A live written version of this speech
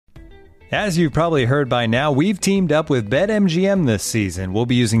As you've probably heard by now, we've teamed up with BetMGM this season. We'll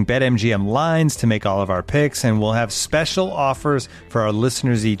be using BetMGM lines to make all of our picks, and we'll have special offers for our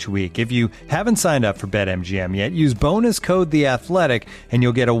listeners each week. If you haven't signed up for BetMGM yet, use bonus code The Athletic, and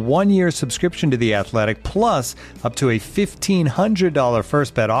you'll get a 1-year subscription to The Athletic, plus up to a $1,500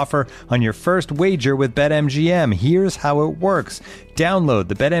 first bet offer on your first wager with BetMGM. Here's how it works. Download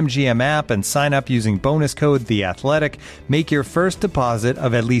the BetMGM app and sign up using bonus code The Athletic. Make your first deposit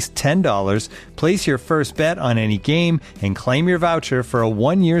of at least $10. Place your first bet on any game and claim your voucher for a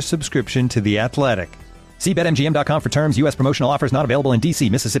 1-year subscription to The Athletic. See BetMGM.com for terms. U.S. promotional offers not available in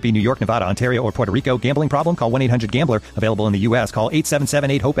D.C., Mississippi, New York, Nevada, Ontario, or Puerto Rico. Gambling problem? Call 1-800-GAMBLER. Available in the U.S. Call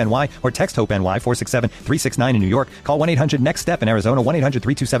 877-8-HOPE-NY or text HOPE-NY 467-369 in New York. Call 1-800-NEXT-STEP in Arizona.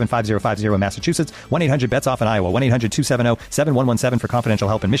 1-800-327-5050 in Massachusetts. 1-800-BETS-OFF in Iowa. 1-800-270-7117 for confidential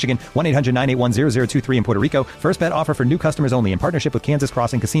help in Michigan. 1-800-981-0023 in Puerto Rico. First bet offer for new customers only in partnership with Kansas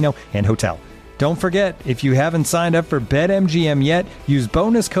Crossing Casino and Hotel. Don't forget, if you haven't signed up for BetMGM yet, use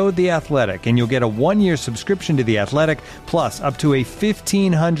bonus code The Athletic, and you'll get a 1-year subscription to The Athletic, plus up to a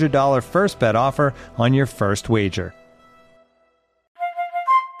 $1,500 first bet offer on your first wager.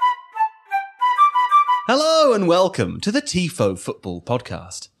 Hello and welcome to the TIFO Football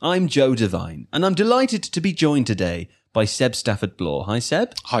Podcast. I'm Joe Devine, and I'm delighted to be joined today by Seb Stafford-Bloor. Hi,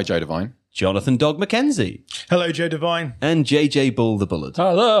 Seb. Hi, Joe Devine. Jonathan Dog McKenzie. Hello, Joe Devine. And JJ Bull the Bullard.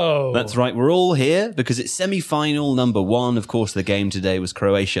 Hello. That's right, we're all here because it's semi-final number 1. Of course, the game today was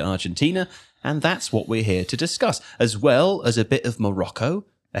Croatia-Argentina, and that's what we're here to discuss, as well as a bit of Morocco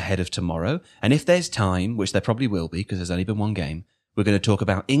ahead of tomorrow. And if there's time, which there probably will be because there's only been one game, we're going to talk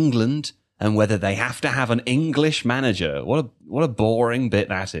about England and whether they have to have an English manager. What a boring bit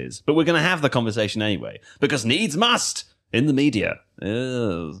that is. But we're going to have the conversation anyway, because needs must in the media.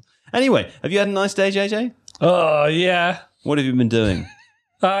 Ugh. Anyway, have you had a nice day, JJ? Oh, yeah. What have you been doing?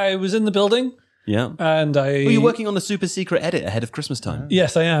 I was in the building. Yeah. And you're working on the super secret edit ahead of Christmas time.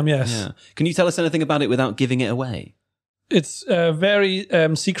 Yes, I am, yes. Yeah. Can you tell us anything about it without giving it away? It's very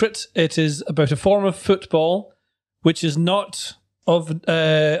secret. It is about a form of football which is not of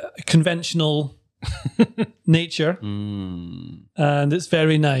conventional nature. And it's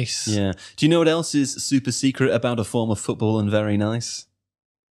very nice. Yeah. Do you know what else is super secret about a form of football and very nice?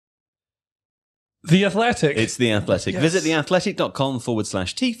 The Athletic. It's The Athletic. Yes. Visit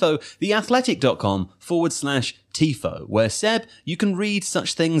theathletic.com/TIFO, theathletic.com/TIFO, where, Seb, you can read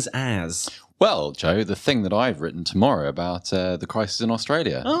such things as... Well, Joe, the thing that I've written tomorrow about the crisis in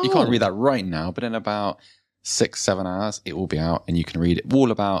Australia. Oh. You can't read that right now, but in about 6-7 hours, it will be out, and you can read it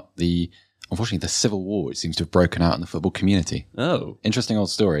all about unfortunately, the civil war, which seems to have broken out in the football community. Oh. Interesting old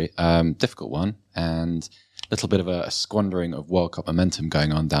story. Difficult one, and a little bit of a squandering of World Cup momentum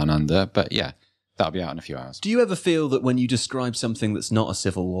going on down under, but yeah. That'll be out in a few hours. Do you ever feel that when you describe something that's not a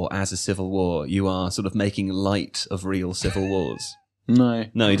civil war as a civil war, you are sort of making light of real civil wars? No.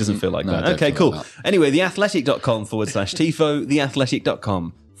 No, he doesn't feel like No, I that. don't Okay, feel cool. like that. Anyway, theathletic.com/TIFO,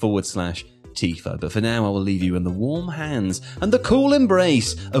 theathletic.com/TIFO. But for now, I will leave you in the warm hands and the cool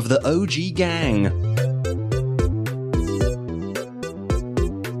embrace of the OG gang.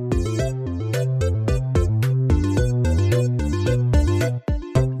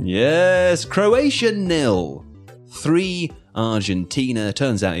 Yes, Croatia 0, 3 Argentina.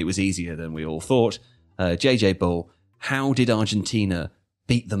 Turns out it was easier than we all thought. JJ Bull, how did Argentina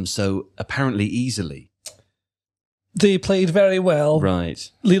beat them so apparently easily? They played very well. Right.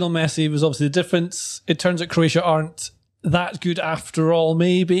 Lionel Messi was obviously the difference. It turns out Croatia aren't that good after all,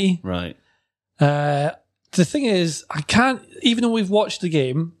 maybe. Right. The thing is, I can't, even though we've watched the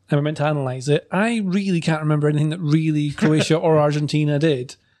game and we're meant to analyse it, I really can't remember anything that really Croatia or Argentina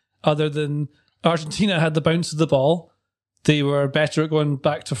did, other than Argentina had the bounce of the ball. They were better at going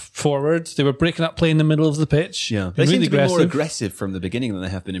back to forwards. They were breaking up play in the middle of the pitch. Yeah. Being They seem really to be more aggressive from the beginning than they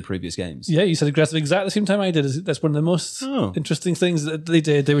have been in previous games. Yeah, you said aggressive exactly the same time I did. That's one of the most interesting things that they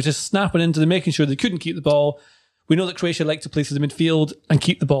did. They were just snapping into the, making sure they couldn't keep the ball. We know that Croatia like to play through the midfield and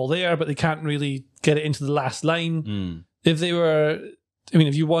keep the ball there, but they can't really get it into the last line. If they were, I mean,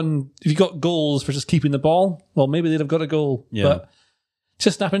 if you got goals for just keeping the ball, well, maybe they'd have got a goal. Yeah. But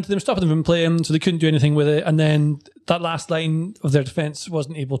just snapping into them, stopping them from playing, so they couldn't do anything with it. And then that last line of their defence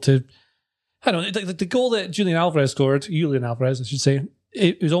wasn't able to, I don't know, the goal that Julian Alvarez, I should say,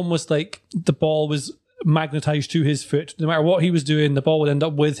 it was almost like the ball was magnetised to his foot. No matter what he was doing, the ball would end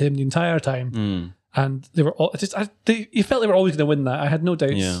up with him the entire time. And they were all, you felt they were always going to win that. I had no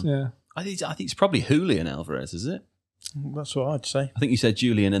doubts. Yeah. I think it's probably Julian Alvarez, is it? That's what I'd say. I think you said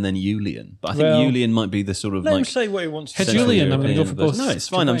Julian and then Julian, but I think Well, Julian might be the sort of Let him like say what he wants to Head say. Julian, I'm going to go European for both. version. No, it's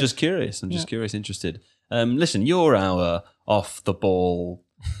fine. I'm Right. just curious. I'm just curious, interested. Listen, you're our off the ball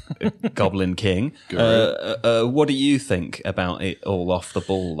Goblin King. What do you think about it all off the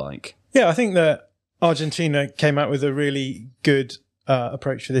ball like? Yeah, I think that Argentina came out with a really good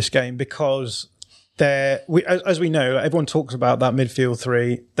approach for this game because as we know, everyone talks about that midfield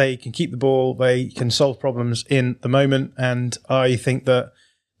three. They can keep the ball, they can solve problems in the moment, and I think that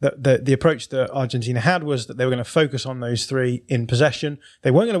the approach that Argentina had was that they were going to focus on those three in possession.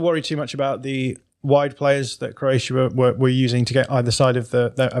 They weren't going to worry too much about the wide players that Croatia were using to get either side of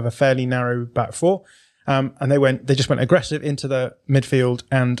of a fairly narrow back four, and they just went aggressive into the midfield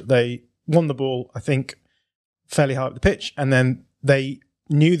and they won the ball, I think, fairly high up the pitch, and then they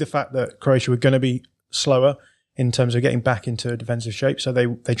knew the fact that Croatia were going to be slower in terms of getting back into defensive shape, so they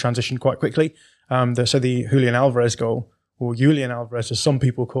transitioned quite quickly. So the Julian Alvarez goal, or Julian Alvarez as some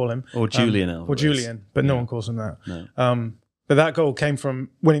people call him, or Julian Alvarez, or Julian, but no one calls him that. No. But that goal came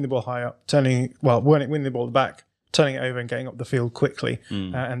from winning the ball high up, winning the ball back, turning it over and getting up the field quickly,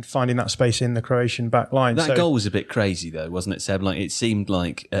 and finding that space in the Croatian back line. That goal was a bit crazy, though, wasn't it, Seb? Like, it seemed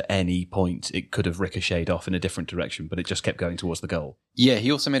like at any point it could have ricocheted off in a different direction, but it just kept going towards the goal. Yeah,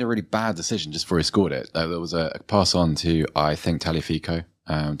 he also made a really bad decision just before he scored it. There was a pass on to, I think, Tagliafico,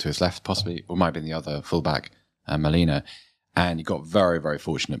 to his left, possibly, or might have been the other fullback, Molina. And he got very, very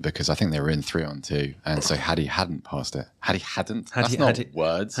fortunate because I think they were in 3-on-2. And so had he not passed it?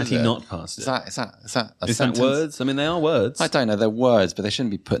 Words. Had he not passed it? Is that a Is that sentence? words? I mean, they are words. I don't know. They're words, but they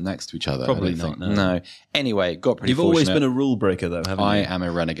shouldn't be put next to each other. Probably I don't not, think. No. Anyway, got pretty You've fortunate. always been a rule breaker, though, haven't you? I am a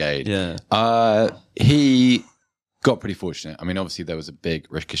renegade. Yeah. He got pretty fortunate. I mean, obviously there was a big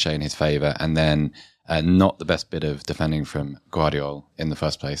ricochet in his favour, and then not the best bit of defending from Guardiola in the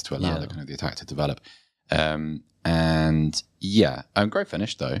first place to allow the attack to develop. And yeah, great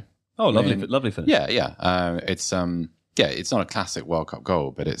finish though. Oh, lovely finish. Yeah. It's not a classic World Cup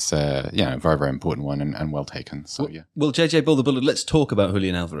goal, but it's a very, very important one and well taken. So yeah. Well, JJ Bull the Bullet, let's talk about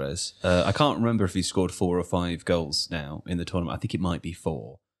Julian Alvarez. I can't remember if he scored 4 or 5 goals now in the tournament. I think it might be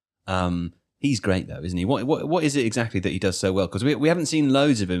 4. He's great though, isn't he? What is it exactly that he does so well? Because we haven't seen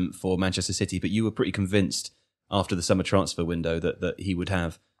loads of him for Manchester City, but you were pretty convinced after the summer transfer window that he would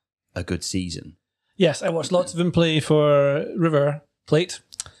have a good season. Yes, I watched lots of him play for River Plate,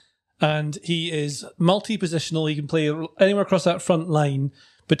 and he is multi-positional. He can play anywhere across that front line,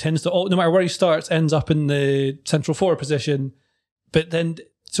 but tends to, no matter where he starts, ends up in the central forward position. But then,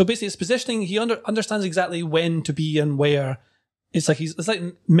 so basically it's positioning. He understands exactly when to be and where. It's like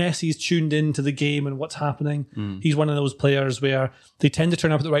Messi's tuned into the game and what's happening. He's one of those players where they tend to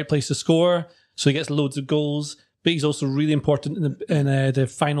turn up at the right place to score, so he gets loads of goals. But he's also really important in the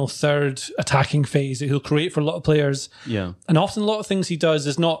final third attacking phase. He'll create for a lot of players. Yeah. And often a lot of things he does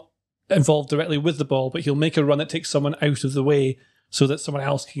is not involved directly with the ball, but he'll make a run that takes someone out of the way so that someone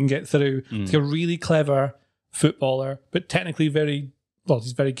else can get through. He's a really clever footballer, but technically he's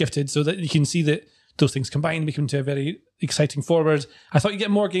very gifted, so that you can see that those things combined make him into a very exciting forward. I thought you'd get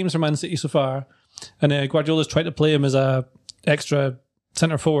more games from Man City so far, and Guardiola's tried to play him as a extra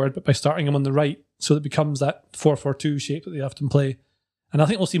centre forward, but by starting him on the right, so it becomes that 4-4-2 shape that they often play. And I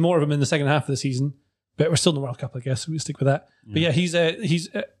think we'll see more of him in the second half of the season, but we're still in the World Cup, I guess, so we'll stick with that. Yeah. But yeah, he's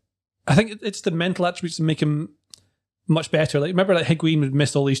I think it's the mental attributes that make him much better. Like, remember, Higuain would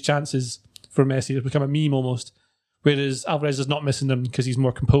miss all these chances for Messi. It's become a meme almost, whereas Alvarez is not missing them because he's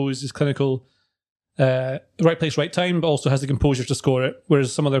more composed, he's clinical, right place, right time, but also has the composure to score it,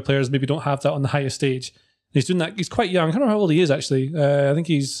 whereas some other players maybe don't have that on the highest stage. He's doing that. He's quite young. I can't remember how old he is, actually. I think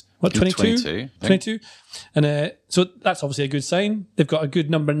he's 22? 22. And so that's obviously a good sign. They've got a good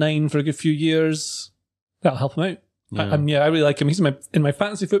number 9 for a good few years. That'll help him out. Yeah. I really like him. He's in my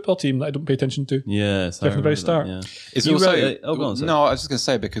fantasy football team that I don't pay attention to. Yes, from the very start. Go on, no, I was just going to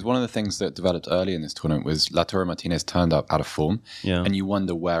say, because one of the things that developed early in this tournament was Lautaro Martinez turned up out of form, and you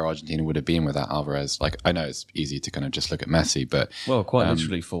wonder where Argentina would have been without Alvarez. Like, I know it's easy to kind of just look at Messi, but quite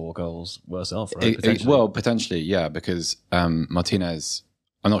literally 4 goals worse off, right? Potentially, yeah, because Martinez,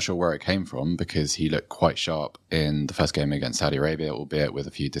 I'm not sure where it came from, because he looked quite sharp in the first game against Saudi Arabia, albeit with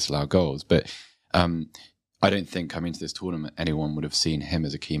a few disallowed goals, but I don't think coming into this tournament anyone would have seen him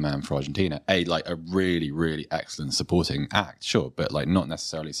as a key man for Argentina. A really, really excellent supporting act, sure, but not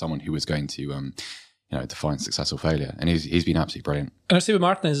necessarily someone who was going to define successful failure. And he's been absolutely brilliant. And I say with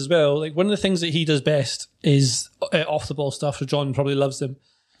Martinez as well, one of the things that he does best is off the ball stuff. So John probably loves him.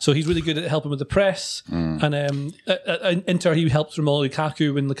 So he's really good at helping with the press. And at Inter, he helped Romelu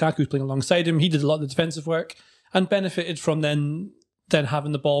Lukaku when Lukaku was playing alongside him. He did a lot of the defensive work and benefited from then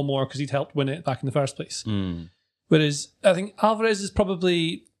having the ball more because he'd helped win it back in the first place. Whereas I think Alvarez is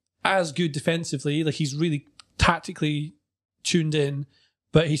probably as good defensively. He's really tactically tuned in,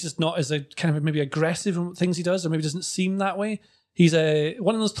 but he's just not as a kind of maybe aggressive in things he does, or maybe doesn't seem that way. He's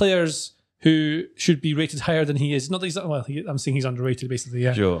one of those players who should be rated higher than he is. Not that he's I'm saying he's underrated, basically.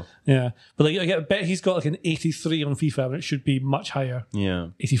 Yeah, Sure. Yeah, but I bet he's got like an 83 on FIFA, and it should be much higher. Yeah.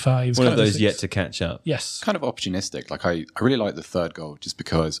 85. One of those yet to catch up. Yes. Kind of opportunistic. Like I really like the third goal just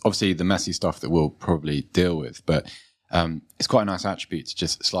because obviously the messy stuff that we'll probably deal with, but it's quite a nice attribute to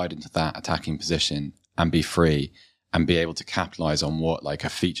just slide into that attacking position and be free and be able to capitalize on what like a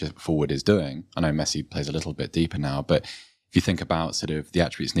feature forward is doing. I know Messi plays a little bit deeper now, but if you think about sort of the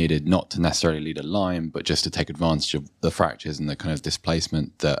attributes needed, not to necessarily lead a line, but just to take advantage of the fractures and the kind of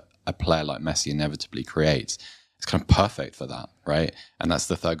displacement that a player like Messi inevitably creates, it's kind of perfect for that, right? And that's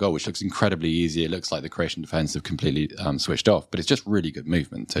the third goal, which looks incredibly easy. It looks like the Croatian defense have completely switched off, but it's just really good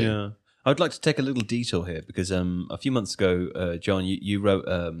movement too. Yeah. I'd like to take a little detour here because a few months ago, John, you wrote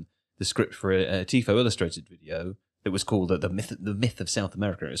the script for a Tifo Illustrated video that was called the myth of South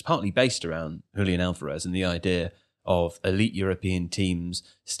America. It was partly based around Julian Alvarez and the idea of elite European teams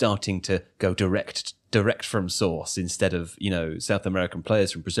starting to go direct from source instead of, South American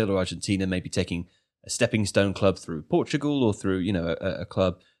players from Brazil or Argentina maybe taking a stepping stone club through Portugal or through, a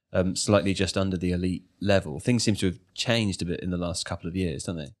club slightly just under the elite level. Things seem to have changed a bit in the last couple of years,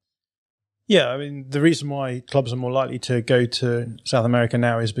 don't they? Yeah, I mean, the reason why clubs are more likely to go to South America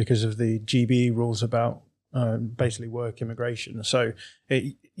now is because of the GB rules about basically work immigration. So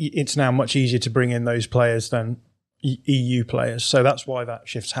it's now much easier to bring in those players than EU players. So that's why that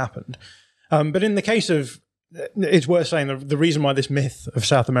shift's happened. But in the case of, it's worth saying the reason why this myth of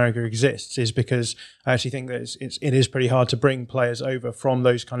South America exists is because I actually think that it is pretty hard to bring players over from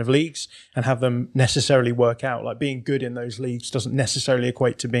those kind of leagues and have them necessarily work out. Like being good in those leagues doesn't necessarily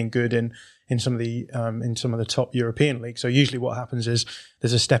equate to being good in some of the top European leagues. So usually what happens is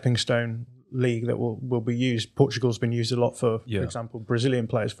there's a stepping stone league that will be used. Portugal's been used a lot for example, Brazilian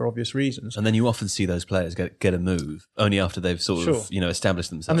players for obvious reasons. And then you often see those players get a move only after they've sort of established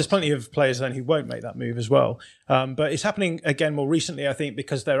themselves. And there's plenty of players then who won't make that move as well. But it's happening again more recently, I think,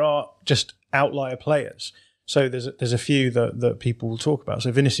 because there are just outlier players. So there's a few that people will talk about.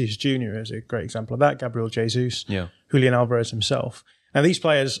 So Vinicius Junior is a great example of that. Gabriel Jesus, Julian Alvarez himself. Now these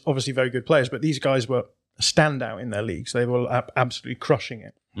players, obviously very good players, but these guys were a standout in their leagues. They were absolutely crushing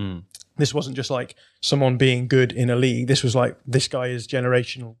it. This wasn't just like someone being good in a league. This was like, this guy is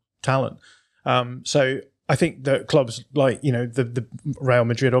generational talent. So I think that clubs like, the Real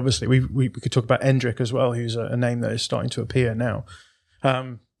Madrid, obviously, we could talk about Endrick as well, who's a name that is starting to appear now.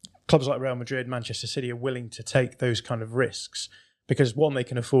 Clubs like Real Madrid, Manchester City are willing to take those kind of risks because one, they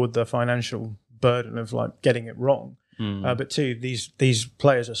can afford the financial burden of like getting it wrong. But two, these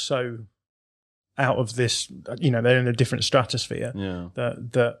players are so out of this, they're in a different stratosphere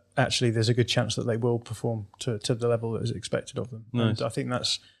that actually there's a good chance that they will perform to the level that is expected of them. Nice. And I think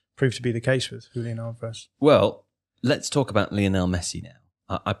that's proved to be the case with Julian Alvarez. Well, let's talk about Lionel Messi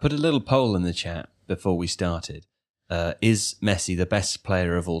now. I put a little poll in the chat before we started. Is Messi the best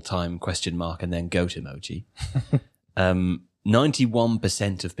player of all time? ? And then goat emoji.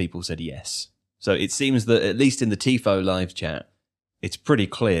 91% of people said yes. So it seems that at least in the Tifo live chat, it's pretty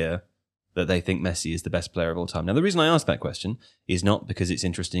clear that they think Messi is the best player of all time. Now, the reason I asked that question is not because it's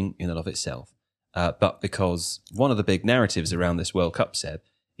interesting in and of itself, but because one of the big narratives around this World Cup, Seb,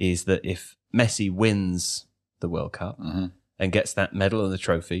 is that if Messi wins the World Cup and gets that medal and the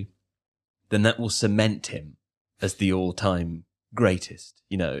trophy, then that will cement him as the all-time greatest,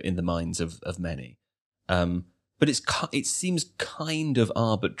 in the minds of many. But it seems kind of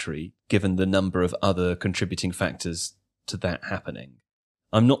arbitrary given the number of other contributing factors to that happening.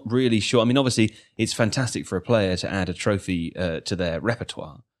 I'm not really sure. I mean, obviously, it's fantastic for a player to add a trophy to their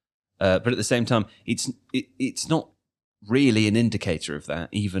repertoire, but at the same time, it's not really an indicator of that,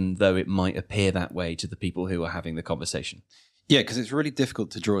 even though it might appear that way to the people who are having the conversation. Yeah, because it's really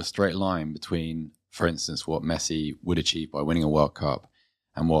difficult to draw a straight line between, for instance, what Messi would achieve by winning a World Cup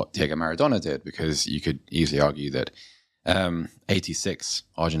and what Diego Maradona did, because you could easily argue that 86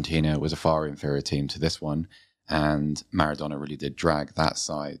 Argentina was a far inferior team to this one. And Maradona really did drag that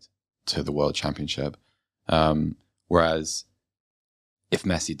side to the World Championship. Whereas if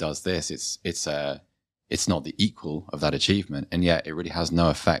Messi does this, it's not the equal of that achievement, and yet it really has no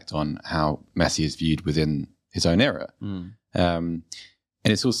effect on how Messi is viewed within his own era. And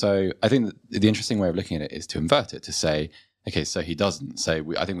it's also, I think the interesting way of looking at it is to invert it, to say, okay, so he doesn't say,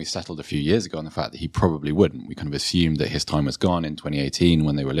 I think we settled a few years ago on the fact that he probably wouldn't. We kind of assumed that his time was gone in 2018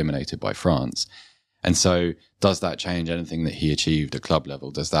 when they were eliminated by France. And so does that change anything that he achieved at club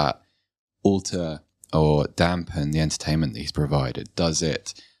level? Does that alter or dampen the entertainment that he's provided? Does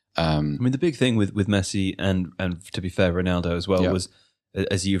it? I mean, the big thing with Messi and to be fair, Ronaldo as well was,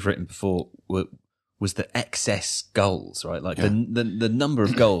 as you've written before, was the excess goals, right? Like the number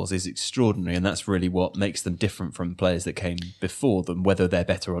of goals is extraordinary, and that's really what makes them different from players that came before them. Whether they're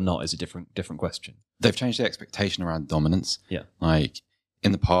better or not is a different question. They've changed the expectation around dominance. Yeah. Like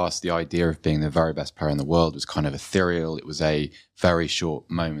in the past, the idea of being the very best player in the world was kind of ethereal. It was a very short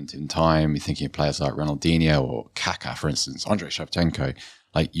moment in time. You're thinking of players like Ronaldinho or Kaká, for instance, Andrei Shevchenko.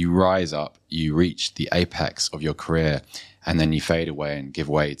 Like you rise up, you reach the apex of your career, and then you fade away and give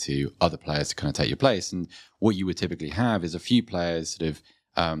way to other players to kind of take your place. And what you would typically have is a few players sort of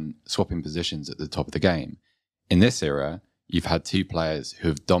swapping positions at the top of the game. In this era, you've had two players who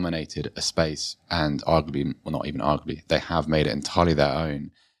have dominated a space and arguably, well, not even arguably, they have made it entirely their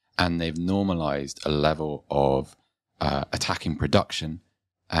own. And they've normalized a level of attacking production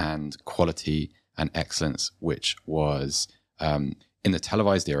and quality and excellence, which was in the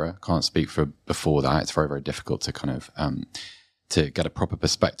televised era. Can't speak for before that. It's very, very difficult to kind of to get a proper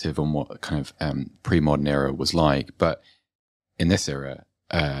perspective on what kind of pre-modern era was like. But in this era,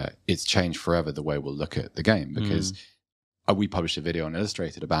 it's changed forever the way we'll look at the game, because we published a video on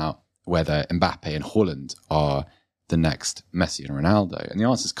Illustrated about whether Mbappe and Haaland are the next Messi and Ronaldo. And the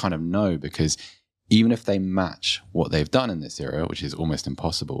answer is kind of no, because even if they match what they've done in this era, which is almost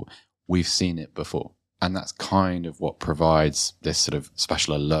impossible, we've seen it before. And that's kind of what provides this sort of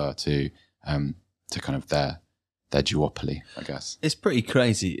special allure to kind of their duopoly, I guess. It's pretty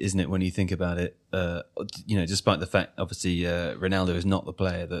crazy, isn't it, when you think about it? Despite the fact, obviously, Ronaldo is not the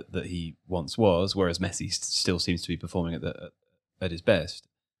player that he once was, whereas Messi still seems to be performing at his best.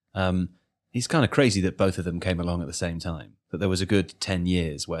 It's kind of crazy that both of them came along at the same time. That there was a good 10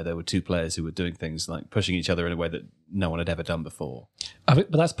 years where there were two players who were doing things like pushing each other in a way that no one had ever done before.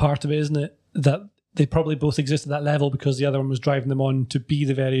 But that's part of it, isn't it? That they probably both exist at that level because the other one was driving them on to be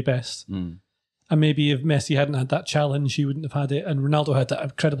the very best. And maybe if Messi hadn't had that challenge, he wouldn't have had it. And Ronaldo had that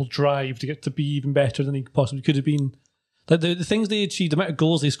incredible drive to get to be even better than he possibly could have been. Like the things they achieved, the amount of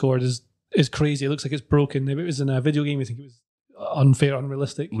goals they scored is crazy. It looks like it's broken. If it was in a video game, I think it was unfair,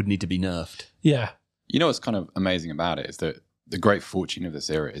 unrealistic. Would need to be nerfed. Yeah. You know what's kind of amazing about it is that the great fortune of this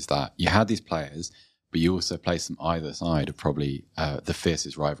era is that you had these players, but you also placed them either side of probably the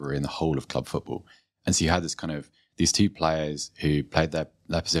fiercest rivalry in the whole of club football. And so you had this kind of these two players who played their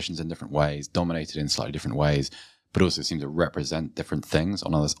positions in different ways, dominated in slightly different ways, but also seemed to represent different things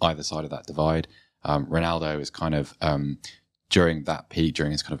on either side of that divide. Ronaldo is kind of, during that peak,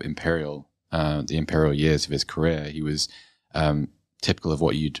 during his kind of the imperial years of his career, he was typical of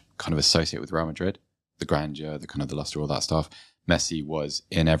what you'd kind of associate with Real Madrid, the grandeur, the kind of the luster, all that stuff. Messi was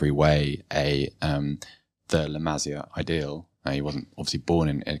in every way the La Masia ideal. He wasn't obviously born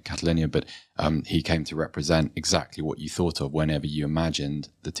in Catalonia, but he came to represent exactly what you thought of whenever you imagined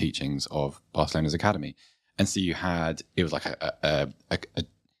the teachings of Barcelona's academy. And so it was like a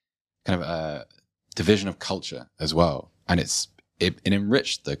kind of a division of culture as well. And it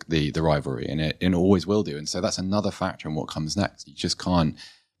enriched the rivalry, and it always will do. And so that's another factor in what comes next. You just can't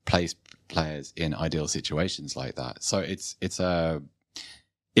place players in ideal situations like that. So it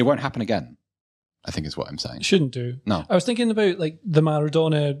won't happen again, I think is what I'm saying. It shouldn't do. No. I was thinking about like the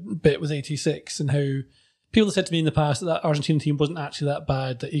Maradona bit with 86 and how people have said to me in the past that Argentina team wasn't actually that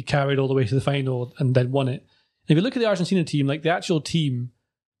bad, that he carried all the way to the final and then won it. And if you look at the Argentina team, like the actual team,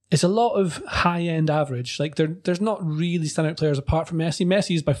 it's a lot of high-end average. Like there's not really standout players apart from Messi.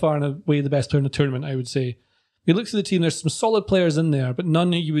 Messi is by far and away the best player in the tournament, I would say. If you look at the team, there's some solid players in there, but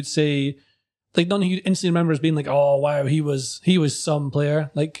none who you would say, like none who you instantly remember as being like, oh wow, he was some player.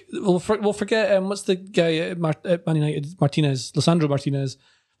 Like we'll forget what's the guy at Man United, Lisandro Martinez.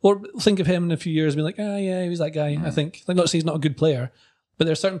 Or think of him in a few years and be like, oh yeah, he was that guy. I think, like, not to say he's not a good player, but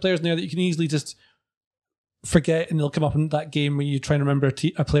there are certain players in there that you can easily just forget, and they'll come up in that game where you try and remember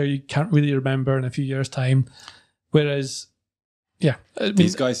a player you can't really remember in a few years' time. Whereas, yeah,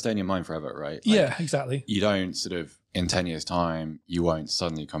 these guys stay in your mind forever, right? Like, yeah, exactly. You don't sort of, in 10 years' time, you won't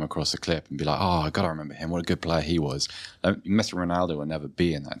suddenly come across a clip and be like, oh, I got to remember him. What a good player he was. Messi Ronaldo will never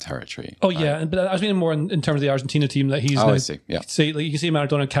be in that territory. Oh, yeah. But I was meaning more in terms of the Argentina team that he's now. I see. Yeah. Like, you can see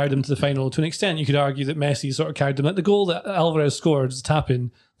Maradona carried them to the final. To an extent, you could argue that Messi sort of carried them. Like the goal that Alvarez scored, the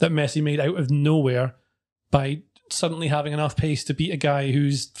tap-in, that Messi made out of nowhere by suddenly having enough pace to beat a guy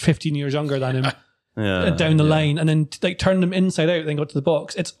who's 15 years younger than him down the line, and then like turn them inside out, then go to the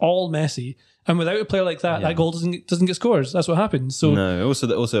box. It's all Messi. And without a player like that, that goal doesn't get scores. That's what happens. So no,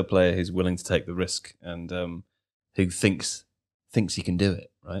 also a player who's willing to take the risk and who thinks he can do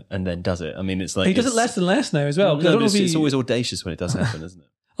it, right? And then does it. I mean, it's like he does it less and less now as well. No, but it's always audacious when it does happen, isn't it?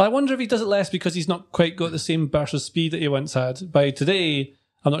 I wonder if he does it less because he's not quite got the same burst of speed that he once had. By today,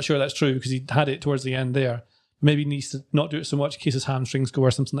 I'm not sure that's true because he had it towards the end there. Maybe he needs to not do it so much in case his hamstrings go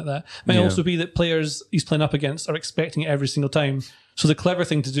or something like that. It may also be that players he's playing up against are expecting it every single time. So the clever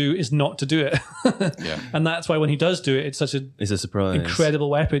thing to do is not to do it. And that's why when he does do it, it's such It's a surprise. incredible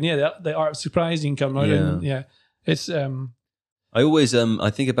weapon. Yeah, the art of surprising come out. And, it's I always I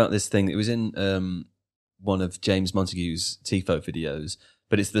think about this thing. It was in one of James Montague's TIFO videos,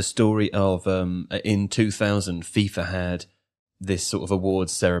 but it's the story of in 2000 FIFA had this sort of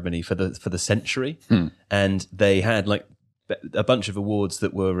awards ceremony for the century, and they had like a bunch of awards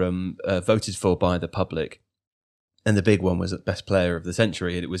that were voted for by the public, and the big one was best player of the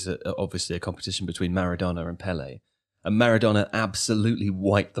century, and it was obviously a competition between Maradona and Pele, and Maradona absolutely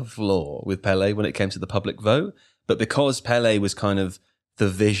wiped the floor with Pele when it came to the public vote, but because Pele was kind of the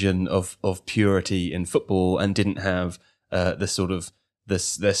vision of purity in football and didn't have the sort of the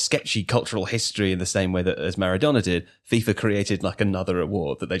sketchy cultural history in the same way that as Maradona did, FIFA created like another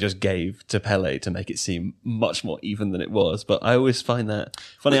award that they just gave to Pele to make it seem much more even than it was. But I always find that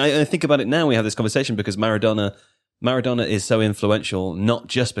funny. I think about it now, we have this conversation because Maradona is so influential, not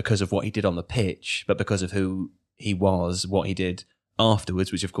just because of what he did on the pitch, but because of who he was, what he did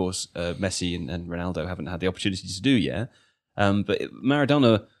afterwards, which of course Messi and Ronaldo haven't had the opportunity to do yet. But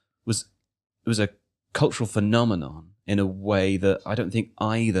Maradona was a cultural phenomenon in a way that I don't think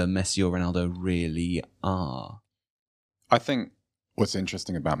either Messi or Ronaldo really are. I think what's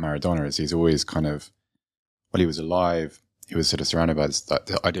interesting about Maradona is he's always kind of, while he was alive, he was sort of surrounded by this,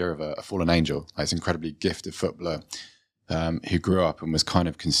 the idea of a fallen angel, like this incredibly gifted footballer who grew up and was kind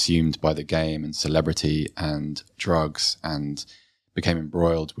of consumed by the game and celebrity and drugs and became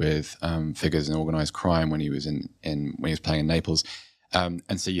embroiled with figures in organized crime when he was when he was playing in Naples.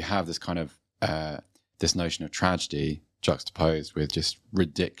 And so you have this kind of this notion of tragedy juxtaposed with just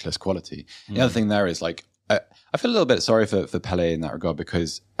ridiculous quality. The other thing there is like, I feel a little bit sorry for Pele in that regard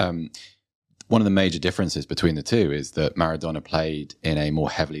because one of the major differences between the two is that Maradona played in a more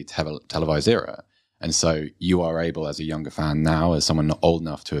heavily televised era. And so you are able as a younger fan now, as someone not old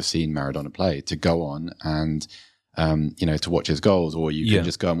enough to have seen Maradona play, to go on and, to watch his goals, or you can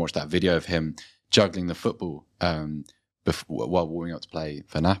just go and watch that video of him juggling the football while warming up to play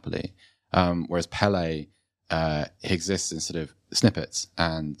for Napoli. Whereas Pele exists in sort of snippets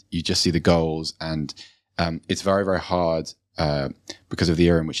and you just see the goals and it's very, very hard because of the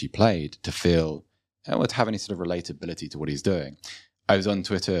era in which he played to feel, to have any sort of relatability to what he's doing. I was on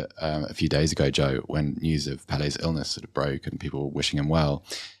Twitter a few days ago, Joe, when news of Pele's illness sort of broke and people were wishing him well.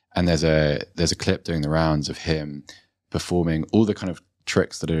 And there's a clip doing the rounds of him performing all the kind of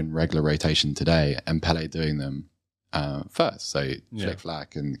tricks that are in regular rotation today and Pele doing them first. So flick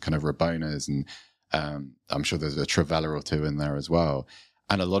flack and kind of Rabonas and I'm sure there's a Travella or two in there as well.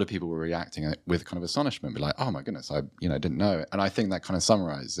 And a lot of people were reacting with kind of astonishment, be like, oh my goodness, I didn't know. And I think that kind of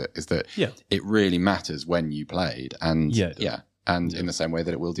summarizes it, is that it really matters when you played. And in the same way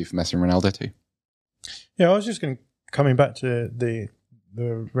that it will do for Messi and Ronaldo too. Yeah, I was just coming back to the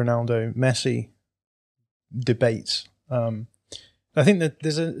Ronaldo-Messi debates. I think that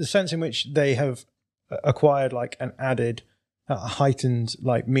there's a sense in which they have acquired like an added heightened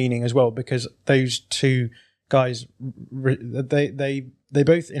like meaning as well, because those two guys, they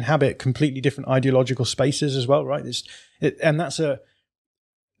both inhabit completely different ideological spaces as well, right? And that's a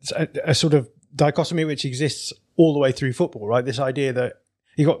sort of dichotomy which exists all the way through football, right? This idea that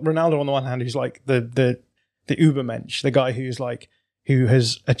you got Ronaldo on the one hand, who's like the Ubermensch, the guy who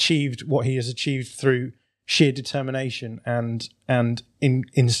has achieved what he has achieved through sheer determination and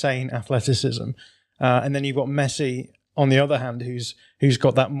insane athleticism, and then you've got Messi on the other hand, who's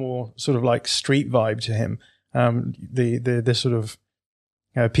got that more sort of like street vibe to him, the sort of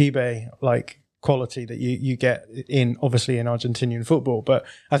Pibe like quality that you get obviously in Argentinian football. But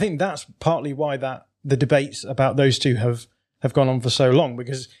I think that's partly why the debates about those two have gone on for so long,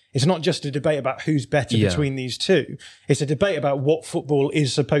 because it's not just a debate about who's better between these two. It's a debate about what football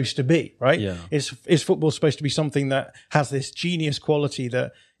is supposed to be, right? Yeah. Is football supposed to be something that has this genius quality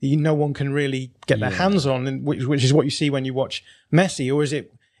that no one can really get their hands on, and which is what you see when you watch Messi? Or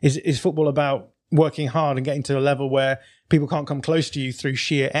is football about working hard and getting to a level where people can't come close to you through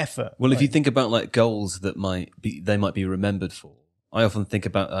sheer effort? Well, if you think about like goals that they might be remembered for, I often think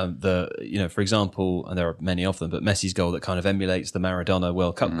about for example, and there are many of them, but Messi's goal that kind of emulates the Maradona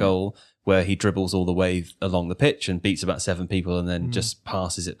World Cup goal, where he dribbles all the way along the pitch and beats about 7 people and then just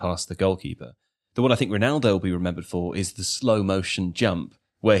passes it past the goalkeeper. The one I think Ronaldo will be remembered for is the slow motion jump,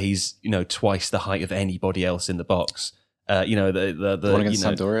 where he's twice the height of anybody else in the box. The one against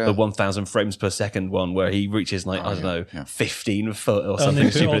Sampdoria, the 1,000 frames per second one, where he reaches 15 foot or something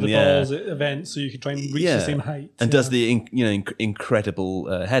and stupid all in the the air. balls at events, so you can try and reach the same height, and does the incredible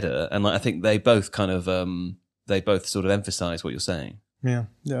header. And I think they both kind of they both sort of emphasise what you're saying. Yeah,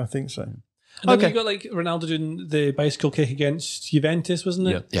 I think so. And then Okay. you got like Ronaldo doing the bicycle kick against Juventus, wasn't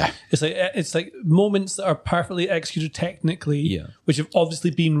it? Yeah. Yeah. It's like moments that are perfectly executed technically, Yeah. which have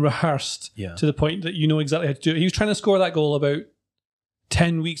obviously been rehearsed Yeah. to the point that you know exactly how to do it. He was trying to score that goal about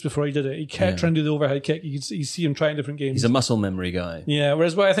 10 weeks before he did it. He kept trying to do the overhead kick. You see him try in different games. He's a muscle memory guy. Yeah,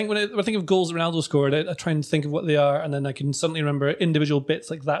 whereas when I think of goals that Ronaldo scored, I try and think of what they are, and then I can suddenly remember individual bits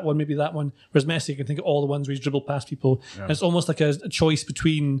like that one, maybe that one. Whereas Messi, I can think of all the ones where he's dribbled past people. And it's almost like a choice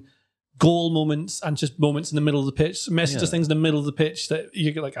between goal moments and just moments in the middle of the pitch. Messi does things in the middle of the pitch that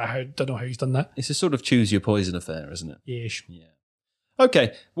you get like, I don't know how he's done that. It's a sort of choose your poison affair, isn't it? Yeesh. Yeah.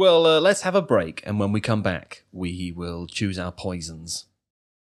 Okay, well, let's have a break, and when we come back, we will choose our poisons.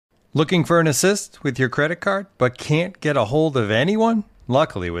 Looking for an assist with your credit card, but can't get a hold of anyone?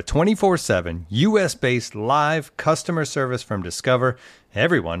 Luckily, with 24/7 US-based live customer service from Discover,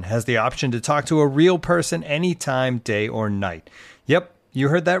 everyone has the option to talk to a real person anytime, day or night. Yep, you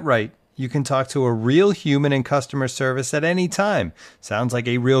heard that right. You can talk to a real human in customer service at any time. Sounds like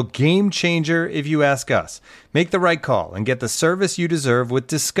a real game changer if you ask us. Make the right call and get the service you deserve with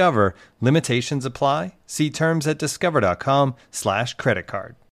Discover. Limitations apply. See terms at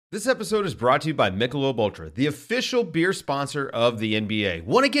discover.com/creditcard. This episode is brought to you by Michelob Ultra, the official beer sponsor of the NBA.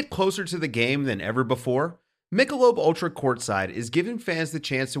 Want to get closer to the game than ever before? Michelob Ultra Courtside is giving fans the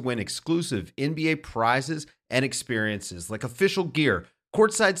chance to win exclusive NBA prizes and experiences like official gear,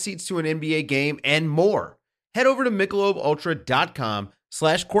 courtside seats to an NBA game, and more. Head over to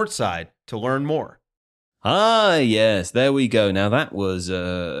MichelobUltra.com/courtside to learn more. Ah, yes, there we go. Now that was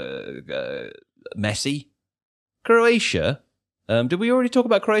Messi. Croatia. Did we already talk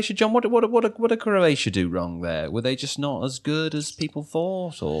about Croatia, John? What did Croatia do wrong there? Were they just not as good as people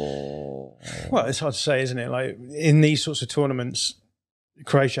thought, or? Well, it's hard to say, isn't it? Like in these sorts of tournaments,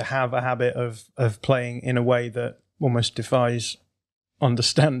 Croatia have a habit of playing in a way that almost defies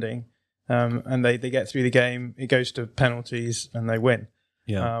understanding, and they get through the game. It goes to penalties, and they win.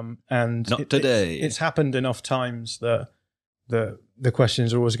 Yeah, and not today. It's happened enough times that the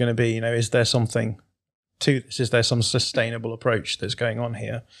questions are always going to be, is there something to this? Is there some sustainable approach that's going on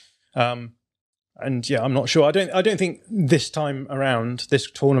here? And yeah, I'm not sure. I don't think this time around, this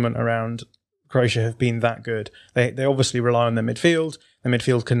tournament around, Croatia have been that good. They obviously rely on their midfield. Their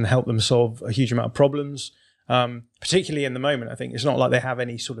midfield can help them solve a huge amount of problems. Particularly in the moment, I think it's not like they have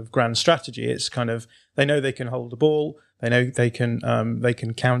any sort of grand strategy. It's kind of, they know they can hold the ball. They know they can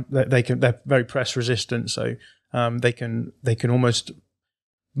count. They're very press resistant, so they can almost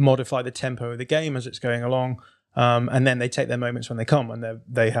modify the tempo of the game as it's going along, and then they take their moments when they come, and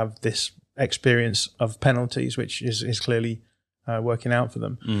they have this experience of penalties, which is clearly working out for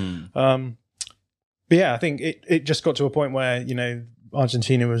them. But yeah, I think it just got to a point where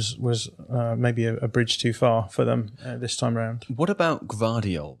Argentina was maybe a bridge too far for them this time around. What about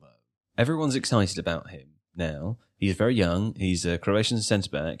Gvardiol, though? Everyone's excited about him now. He's very young. He's a Croatian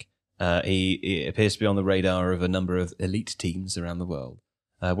centre-back. He appears to be on the radar of a number of elite teams around the world.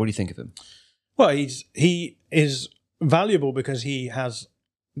 What do you think of him? Well, he is valuable because he has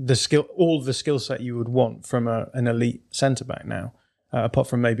all the skill set you would want from an elite centre-back now, apart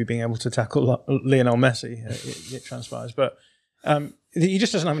from maybe being able to tackle Lionel Messi, it transpires. But he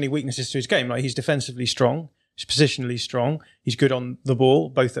just doesn't have any weaknesses to his game. Like, he's defensively strong, he's positionally strong, he's good on the ball,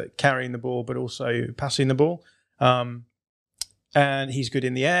 both at carrying the ball but also passing the ball. And he's good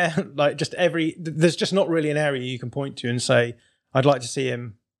in the air. Like, there's just not really an area you can point to and say, I'd like to see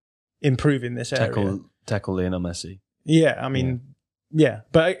him improve in this area. Tackle Lionel Messi. Yeah, I mean, yeah.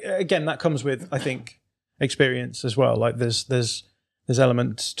 But again, that comes with, I think, experience as well. Like, there's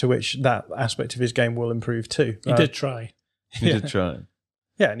elements to which that aspect of his game will improve too. He did try. He did try.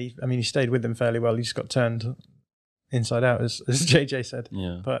 Yeah, and he stayed with them fairly well. He just got turned inside out, as JJ said.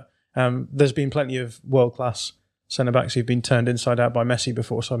 Yeah. But there's been plenty of world-class centre-backs who've been turned inside out by Messi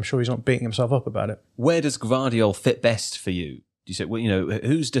before, so I'm sure he's not beating himself up about it. Where does Gvardiol fit best for you? Do you say,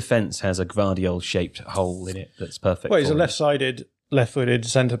 whose defence has a Gvardiol-shaped hole in it that's perfect? Well, he's a for him? left-sided, left-footed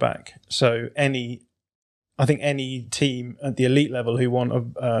centre-back. So I think any team at the elite level who want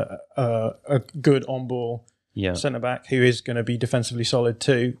a good on-ball centre-back who is going to be defensively solid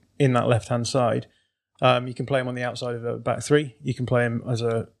too in that left-hand side, you can play him on the outside of a back three. You can play him as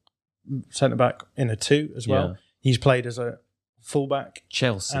a centre-back in a two as well. Yeah. He's played as a full-back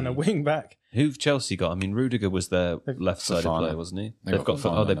Chelsea and a wing-back. Who've Chelsea got? I mean, Rudiger was their left-sided Fofana. player, wasn't he? They've got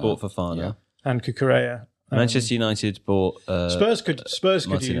Fofana they now. bought Fofana. Yeah. And Cucurella. Manchester United bought Spurs could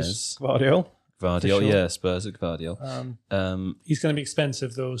Martinez. use Gvardiol. Gvardiol. sure. Yeah, Spurs at Gvardiol. He's going to be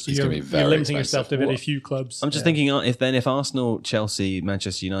expensive though, so He's you're gonna be very limiting yourself to expensive. very few clubs. I'm just thinking, if Arsenal, Chelsea,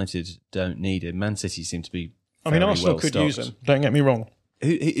 Manchester United don't need him, Man City seem to be I mean, very Arsenal well could use stocked. him. Don't get me wrong. Who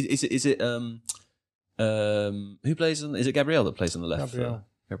is it? Is it who plays on? Is it Gabriel that plays on the left? Gabriel.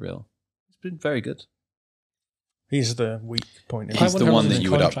 Gabriel. He's been very good. He's the weak point. He's the wonder how one long that his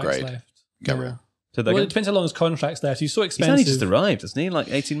you would contract's upgrade, left. Gabriel. So they're Well, it going depends how long his contract's left. He's so He's expensive. only just arrived, hasn't he? Like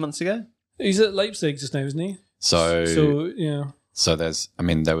 18 months ago. He's at Leipzig just now, isn't he? So So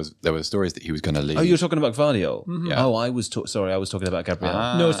there were stories that he was going to leave. Oh, you're talking about Gvardiol. Yeah. Oh, I was talking about Gabriel.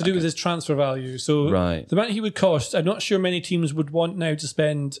 no, it's to do with his transfer value. So Right. the amount he would cost, I'm not sure many teams would want now to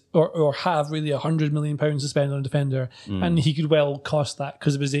spend or have really £100 million to spend on a defender, and he could well cost that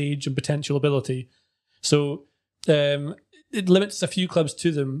because of his age and potential ability. So it limits a few clubs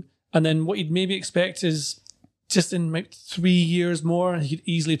to them, and then what you'd maybe expect is just in maybe 3 years more, he could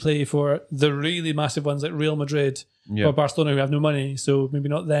easily play for the really massive ones like Real Madrid or Barcelona who have no money, so maybe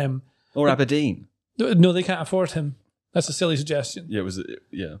not them. Or Aberdeen. No, they can't afford him. That's a silly suggestion. Yeah, was it?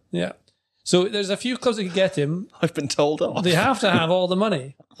 Yeah. Yeah. So there's a few clubs that could get him. I've been told off. They have to have all the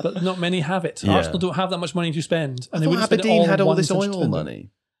money, but not many have it. Yeah. Arsenal don't have that much money to spend. I they thought wouldn't spend it Aberdeen had on all one this such oil defender. money.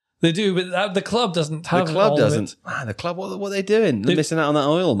 They do, but the club doesn't have The club all doesn't. Of it. Man, the club, what are they doing? They're missing out on that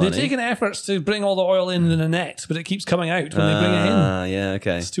oil money. They're taking efforts to bring all the oil in the net, but it keeps coming out when they bring it in. Ah, yeah,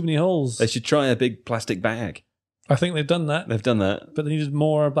 okay. There's too many holes. They should try a big plastic bag. I think they've done that, They've done that. but they needed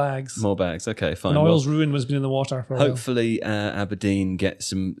more bags. More bags. Okay, fine. And Well, oil's ruin was been in the water for a while. hopefully, Aberdeen get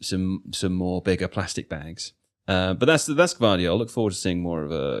some more bigger plastic bags. But that's Gvardiol. Look forward to seeing more of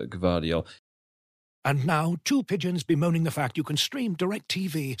Gvardiol. And now, two pigeons bemoaning the fact you can stream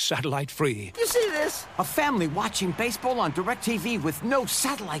DirecTV satellite-free. You see this? A family watching baseball on DirecTV with no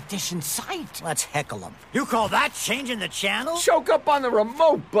satellite dish in sight. Let's heckle them. You call that changing the channel? Choke up on the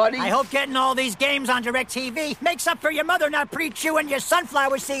remote, buddy. I hope getting all these games on DirecTV makes up for your mother not pre-chewing your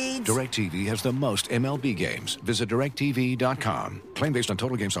sunflower seeds. DirecTV has the most MLB games. Visit DirecTV.com. Claim based on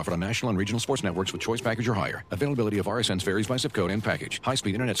total games offered on national and regional sports networks with choice package or higher. Availability of RSNs varies by zip code and package.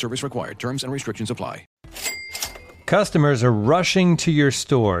 High-speed internet service required. Terms and restrictions apply. Customers are rushing to your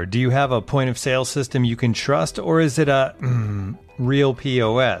store. Do you have a point of sale system you can trust, or is it a real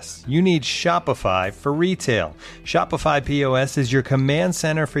POS? You need Shopify for retail. Shopify POS is your command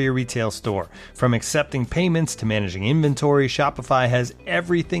center for your retail store. From accepting payments to managing inventory, Shopify has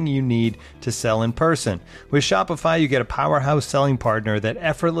everything you need to sell in person. With Shopify, you get a powerhouse selling partner that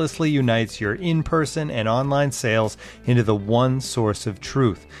effortlessly unites your in-person and online sales into the one source of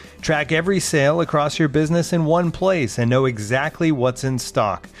truth. Track every sale across your business in one place and know exactly what's in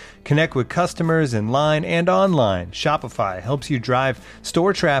stock. Connect with customers in line and online. Shopify helps you drive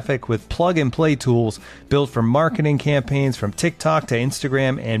store traffic with plug-and-play tools built for marketing campaigns from TikTok to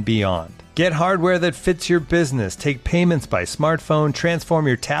Instagram and beyond. Get hardware that fits your business. Take payments by smartphone, transform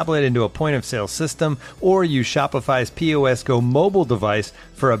your tablet into a point-of-sale system, or use Shopify's POS Go mobile device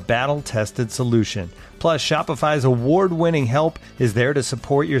for a battle-tested solution. Plus, Shopify's award-winning help is there to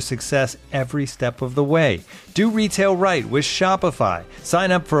support your success every step of the way. Do retail right with Shopify.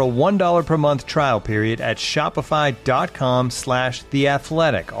 Sign up for a $1 per month trial period at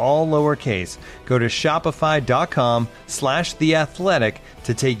shopify.com/theathletic, all lowercase. Go to shopify.com/theathletic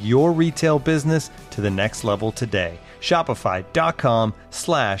to take your retail business to the next level today.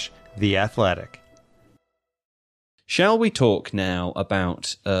 Shopify.com/theathletic. Shall we talk now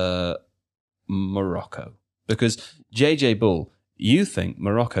about Morocco? Because JJ Bull, you think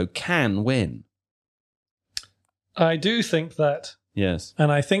Morocco can win? I do think that. Yes.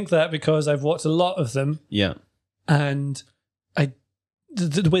 And I think that because I've watched a lot of them, Yeah. and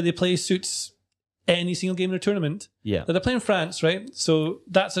the way they play suits any single game in a tournament. Yeah. They're playing France, right? So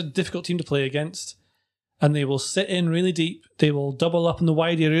that's a difficult team to play against. And they will sit in really deep. They will double up in the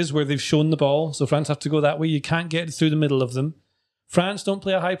wide areas where they've shown the ball. So France have to go that way. You can't get through the middle of them. France don't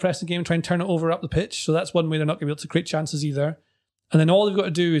play a high pressing game and try and turn it over up the pitch. So that's one way they're not going to be able to create chances either. And then all they've got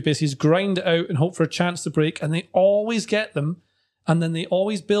to do is basically grind it out and hope for a chance to break. And they always get them. And then they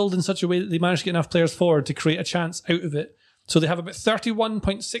always build in such a way that they manage to get enough players forward to create a chance out of it. So they have about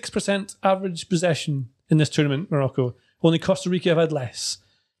 31.6% average possession in this tournament, Morocco. Only Costa Rica have had less.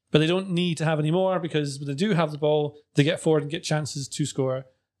 But they don't need to have any more because when they do have the ball, they get forward and get chances to score.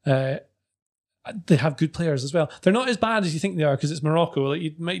 They have good players as well. They're not as bad as you think they are because it's Morocco. Like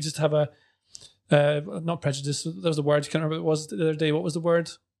you might just have a not prejudice. There was a word, you can't remember what it was the other day. What was the word?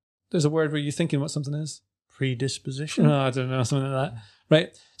 There's a word where you're thinking what something is. Predisposition. No, I don't know, something like that.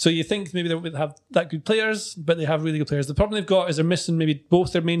 Right? So you think maybe they would have that good players, but they have really good players. The problem they've got is they're missing maybe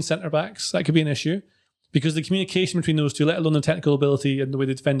both their main centre-backs. That could be an issue because the communication between those two, let alone the technical ability and the way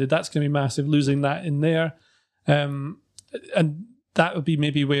they defended, that's going to be massive, losing that in there. And that would be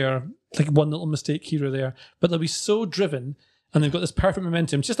maybe where, like one little mistake here or there. But they'll be so driven and they've got this perfect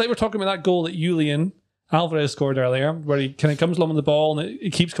momentum. Just like we're talking about that goal that Julian Alvarez scored earlier, where he kind of comes along on the ball and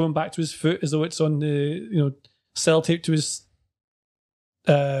it keeps coming back to his foot as though it's on the cell tape to his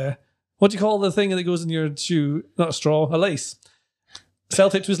what do you call the thing that goes in your shoe? Not a straw, a lace. Cell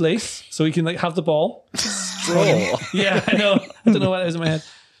tape to his lace, so he can have the ball. Straw. Yeah, I know. I don't know what it is in my head.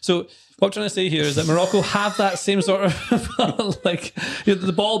 So what I'm trying to say here is that Morocco have that same sort of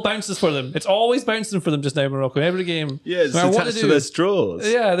the ball bounces for them. It's always bouncing for them just now, Morocco, in every game. Yeah, it's no matter what attached they to do. their straws.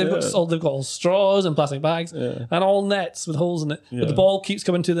 Yeah, they've got all straws and plastic bags and all nets with holes in it. But the ball keeps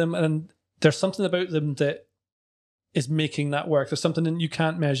coming to them, and there's something about them that is making that work. There's something that you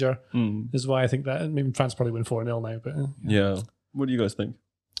can't measure. Is why I think that maybe France probably win 4-0 now. But yeah. What do you guys think?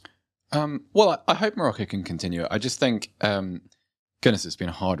 Well, I hope Morocco can continue it. I just think, goodness, it's been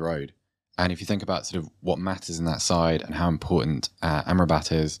a hard road. And if you think about sort of what matters in that side and how important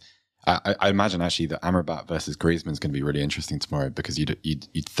Amrabat is, I imagine actually that Amrabat versus Griezmann is going to be really interesting tomorrow, because you'd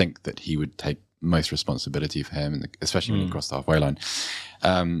think that he would take most responsibility for him, especially when he crossed the halfway line.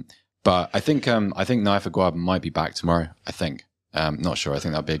 But I think Naifa Guab might be back tomorrow. I think. Not sure. I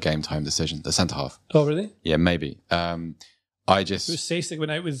think that'll be a game time decision. The centre half. oh, really? Yeah, maybe. I just It was Sasek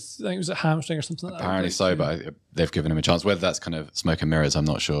went out with, I think it was a hamstring or something like that. apparently so, but they've given him a chance. Whether that's kind of smoke and mirrors, I'm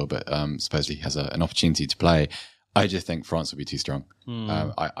not sure. But supposedly he has an opportunity to play. I just think France will be too strong.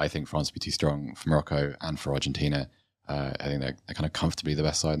 I think France will be too strong for Morocco and for Argentina. I think they're kind of comfortably the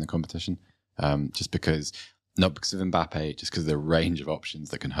best side in the competition. Just because, not because of Mbappe, just because of the range of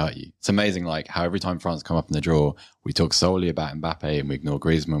options that can hurt you. It's amazing, like how every time France come up in the draw, we talk solely about Mbappe and we ignore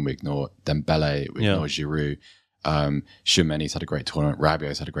Griezmann, we ignore Dembele, we ignore Giroud. Tchouameni's had a great tournament,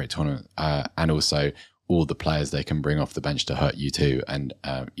 Rabiot's had a great tournament, and also all the players they can bring off the bench to hurt you too. And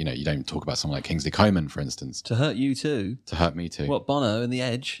you don't talk about someone like Kingsley Coman, for instance. To hurt you too? To hurt me too. What, Bono and the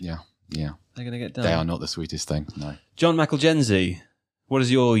Edge? Yeah. They're going to get done. They are not the sweetest thing, no. John McElgenzy, what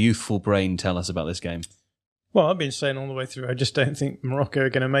does your youthful brain tell us about this game? Well, I've been saying all the way through, I just don't think Morocco are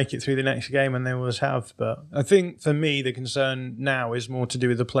going to make it through the next game, and they always have. But I think for me, the concern now is more to do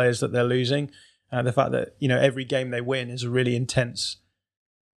with the players that they're losing. The fact that, every game they win is a really intense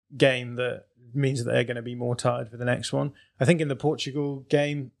game that means that they're going to be more tired for the next one. I think in the Portugal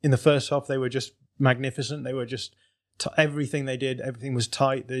game, in the first half, they were just magnificent. They were just, everything they did, everything was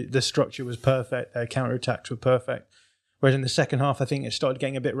tight. The structure was perfect. Their counter-attacks were perfect. Whereas in the second half, I think it started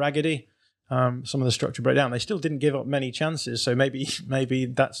getting a bit raggedy. Some of the structure broke down. They still didn't give up many chances, so maybe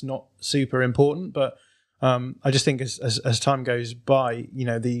that's not super important. But I just think as time goes by,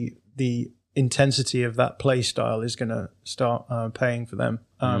 the intensity of that play style is going to start paying for them.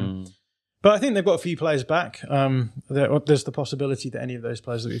 But I think they've got a few players back. There's the possibility that any of those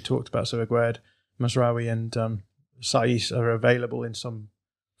players that we've talked about, so Aguerd, Mazraoui and Saiss, are available in some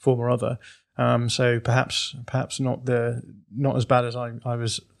form or other. So perhaps not as bad as I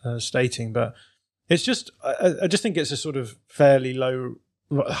was stating, but it's just I just think it's a sort of fairly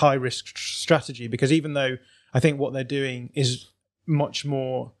high risk strategy, because even though I think what they're doing is much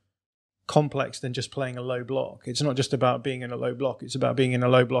more complex than just playing a low block. It's not just about being in a low block. It's about being in a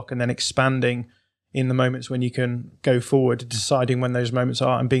low block and then expanding in the moments when you can go forward, deciding when those moments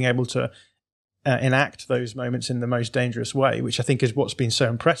are and being able to enact those moments in the most dangerous way, which I think is what's been so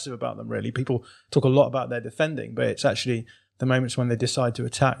impressive about them, really. People talk a lot about their defending, but it's actually the moments when they decide to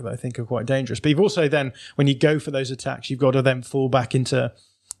attack that I think are quite dangerous. But you've also then, when you go for those attacks, you've got to then fall back into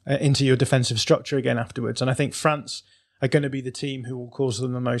your defensive structure again afterwards. And I think France are going to be the team who will cause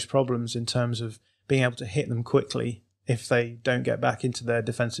them the most problems in terms of being able to hit them quickly if they don't get back into their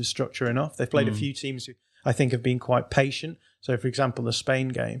defensive structure enough. They've played a few teams who I think have been quite patient. So, for example, the Spain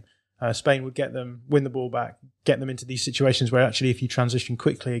game, Spain would win the ball back, get them into these situations where actually if you transition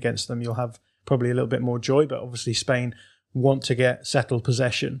quickly against them, you'll have probably a little bit more joy. But obviously Spain want to get settled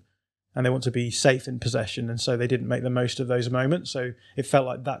possession and they want to be safe in possession. And so they didn't make the most of those moments. So it felt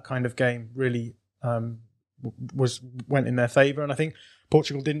like that kind of game really went in their favour, and I think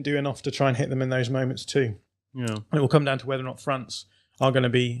Portugal didn't do enough to try and hit them in those moments too. Yeah, and it will come down to whether or not France are going to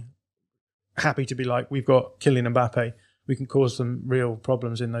be happy to be like, we've got Kylian Mbappe, we can cause them real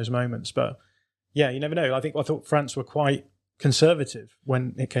problems in those moments. But yeah, you never know. I thought France were quite conservative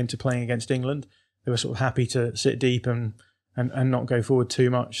when it came to playing against England. They were sort of happy to sit deep and not go forward too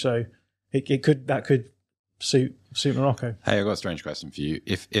much. So that could suit Morocco. Hey, I've got a strange question for you.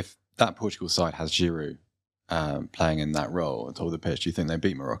 If that Portugal side has Giroud playing in that role at all the pitch, do you think they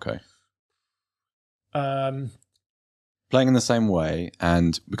beat Morocco? Playing in the same way,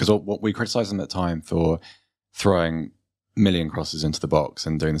 and because what we criticised them at the time for throwing million crosses into the box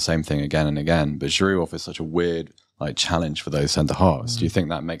and doing the same thing again and again, but Giroud offers such a weird challenge for those centre halves. Do you think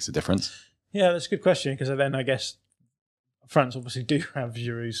that makes a difference? Yeah, that's a good question, because then I guess France obviously do have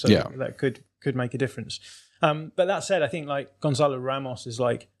Giroud, so Yeah. that could make a difference. But that said, I think like Gonzalo Ramos is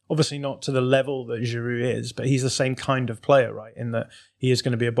like obviously not to the level that Giroud is, but he's the same kind of player, right? In that he is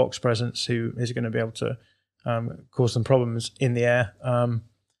going to be a box presence who is going to be able to cause some problems in the air.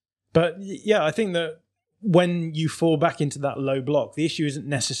 But yeah, I think that when you fall back into that low block, the issue isn't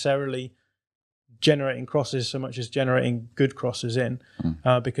necessarily generating crosses so much as generating good crosses in,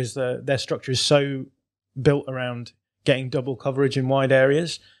 because their structure is so built around getting double coverage in wide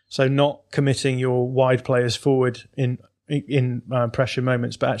areas. So not committing your wide players forward in pressure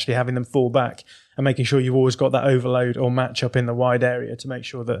moments, but actually having them fall back and making sure you've always got that overload or match up in the wide area to make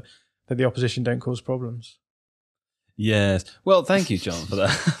sure that the opposition don't cause problems. Yes. Well, thank you, John, for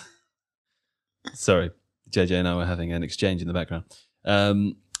that. Sorry, JJ and I were having an exchange in the background.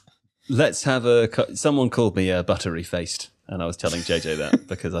 Let's have someone called me buttery faced, and I was telling JJ that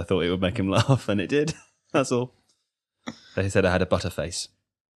because I thought it would make him laugh, and it did. That's all. They said I had a butter face.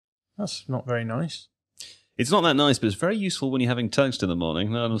 That's not very nice. It's not that nice, but it's very useful when you're having toast in the morning.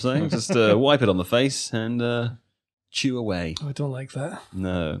 You know what I'm saying? Just wipe it on the face and chew away. Oh, I don't like that.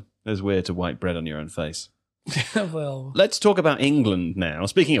 No, it's weird to wipe bread on your own face. Well, Let's talk about England now.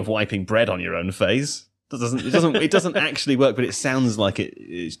 Speaking of wiping bread on your own face, it doesn't actually work, but it sounds like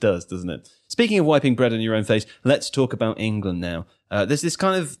it does, doesn't it? Speaking of wiping bread on your own face, let's talk about England now. There's this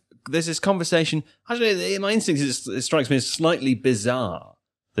conversation. I don't know. My instinct is it strikes me as slightly bizarre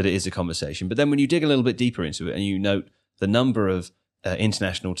that it is a conversation, but then when you dig a little bit deeper into it and you note the number of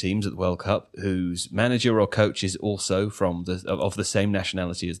international teams at the World Cup whose manager or coach is also of the same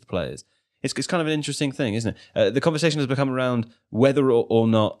nationality as the players. It's kind of an interesting thing, isn't it? The conversation has become around whether or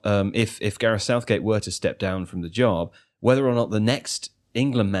not, if Gareth Southgate were to step down from the job, whether or not the next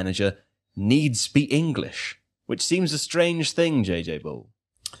England manager needs speak English, which seems a strange thing, JJ Bull.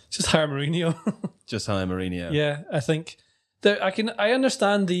 just hire Mourinho. Just hire Mourinho. Yeah, I think I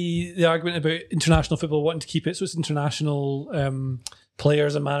understand the argument about international football wanting to keep it so it's international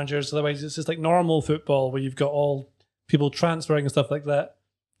players and managers. Otherwise, it's just like normal football where you've got all people transferring and stuff like that.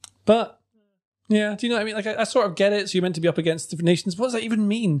 But yeah, do you know what I mean? Like, I sort of get it. So you're meant to be up against different nations. What does that even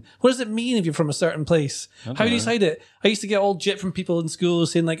mean? What does it mean if you're from a certain place? How do you decide it? I used to get all jit from people in school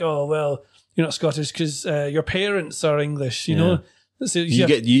saying like, "Oh, well, you're not Scottish because your parents are English." You know, so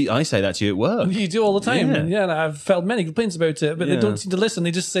I say that to you at work. You do all the time. Yeah. And yeah, and I've felt many complaints about it, but they don't seem to listen.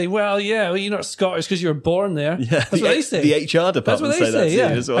 They just say, "Well, yeah, you're not Scottish because you were born there." Yeah, that's what they say. The HR department that's what they say that to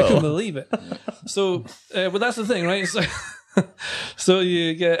yeah. you as well. I couldn't believe it. So, but that's the thing, right? So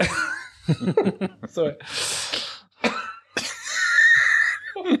you get. Sorry.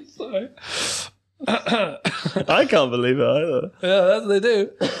 Sorry. I can't believe it either. Yeah, that's what they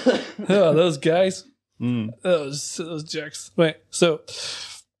do. Oh, those guys. Those jerks. Right. So,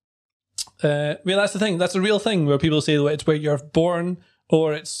 that's the thing. That's a real thing where people say it's where you're born,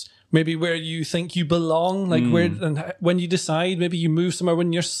 or it's maybe where you think you belong. Like where and when you decide, maybe you move somewhere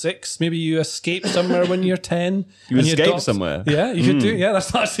when you're 6. Maybe you escape somewhere when you're 10. You escape somewhere. Yeah, you could do. Yeah,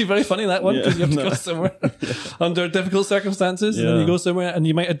 that's actually very funny, that one, because you have to go somewhere under difficult circumstances, and then you go somewhere and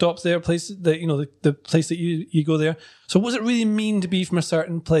you might adopt their place. The place that you go there. So, what does it really mean to be from a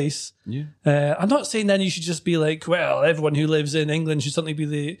certain place? Yeah. I'm not saying then you should just be like, well, everyone who lives in England should suddenly be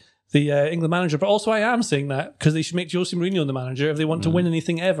the England manager, but also I am saying that because they should make Jose Mourinho the manager if they want to win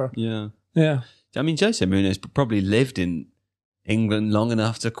anything ever. Yeah. I mean, Jose Mourinho's probably lived in England long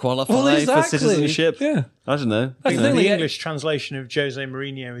enough to qualify exactly. for citizenship. Yeah, I don't know. The English translation of Jose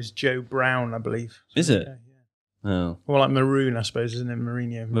Mourinho is Joe Brown, I believe. Is it? Yeah. Oh, well, like Maroon, I suppose, isn't it?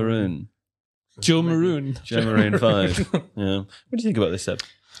 Mourinho. Maroon. Joe Maroon. Joe Maroon 5. Yeah. What do you think about this, Seb?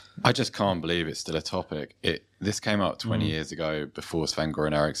 I just can't believe it's still a topic. This came up 20 years ago before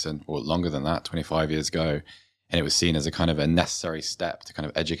Sven-Goran Eriksson, or longer than that, 25 years ago. And it was seen as a kind of a necessary step to kind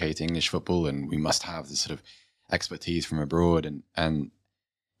of educate English football. And we must have this sort of expertise from abroad. And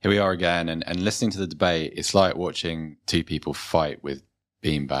here we are again. And listening to the debate, it's like watching two people fight with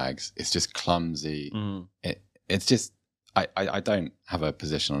beanbags. It's just clumsy. It's just, I don't have a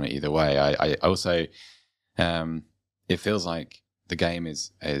position on it either way. I also, it feels like the game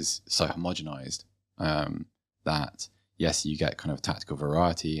is so homogenized that yes, you get kind of tactical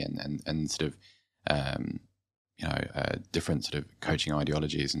variety and sort of different sort of coaching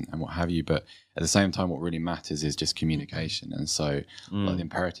ideologies and what have you. But at the same time, what really matters is just communication. And so the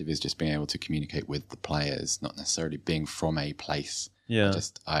imperative is just being able to communicate with the players, not necessarily being from a place. Yeah,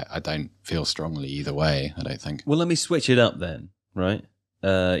 I don't feel strongly either way. I don't think. Well, let me switch it up then, right?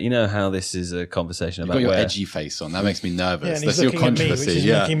 You know how this is a conversation about You've got your edgy face on. That makes me nervous. Yeah, that's your controversy. Which is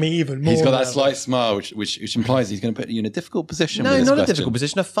making me even more. He's got that nervous. slight smile, which implies he's going to put you in a difficult position. No, with this not question. a difficult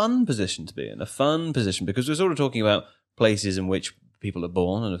position. A fun position to be in. A fun position because we're sort of talking about places in which people are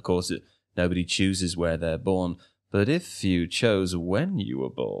born, and of course, nobody chooses where they're born. But if you chose when you were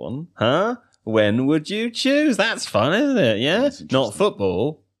born, when would you choose? That's fun, isn't it? Yeah? Not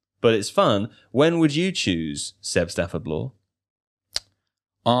football, but it's fun. When would you choose, Seb Stafford Bloor?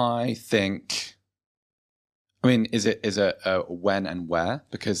 I think. I mean, is it when and where?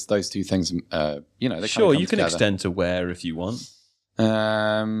 Because those two things, they sure, kind of you can together. extend to where if you want.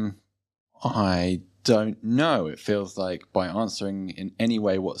 I don't know. It feels like by answering in any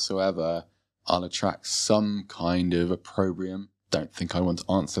way whatsoever, I'll attract some kind of opprobrium. Don't think I want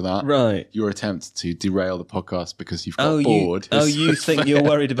to answer that. Right. Your attempt to derail the podcast because you've got bored. You think you're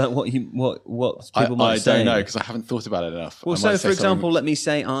worried about what people might say? I don't know because I haven't thought about it enough. Well, so for example, let me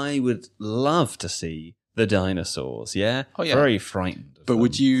say I would love to see the dinosaurs. Yeah. Oh, yeah. Very frightened. But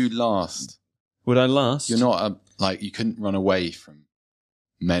would you last? Would I last? You're not you couldn't run away from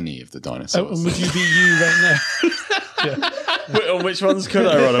many of the dinosaurs. And would you be you right now? Which ones could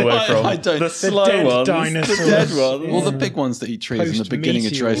I run away from? I don't. The slow dead ones, dinosaurs. the dead ones. All the big ones that eat trees in the beginning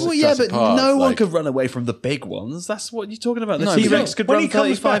of Post-meteor. Jurassic Well, yeah, but Park. no one could run away from the big ones. That's what you're talking about. The No, T-Rex could when run he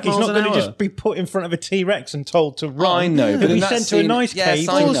comes 35 back, he's miles not an going to hour. just be put in front of a T-Rex and told to run. I know, but He'll in be that sent to a scene- nice yes, cave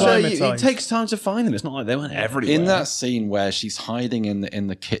I to know. Also, it acclimatise. takes time to find them. It's not like they weren't everywhere. In that scene where she's hiding in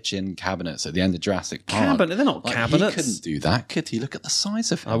the kitchen cabinets at the end of Jurassic Park. Cabinet? They're not cabinets. He couldn't do that, could he? Look at the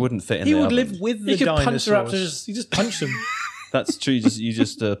size of him. I wouldn't fit in He the would oven. live with the You could punch the dinosaurs. raptors. You just punch them. That's true. You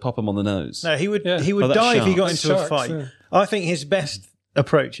just pop them on the nose. No, he would. Yeah. He would Oh, that's die if he got sharks. into a Sharks, fight. yeah. I think his best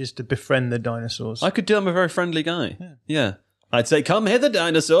approach is to befriend the dinosaurs. I could do. I'm a very friendly guy. Yeah. I'd say, come here, the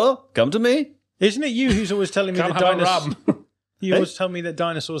dinosaur. Come to me. Isn't it you who's always telling me Can't that have a dinosaurs? ram. You always tell me that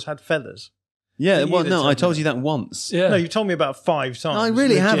dinosaurs had feathers. Yeah, You well, that no, told I me told that. you that once. Yeah. No, you told me about 5 times. I really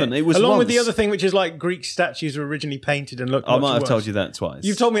legit. haven't. It was along with the once. other thing, which is like Greek statues were originally painted and looked. I much might have worse. told you that twice.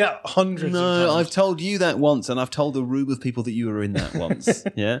 You've told me that hundreds of No, times. I've told you that once, and I've told a room of people that you were in that once.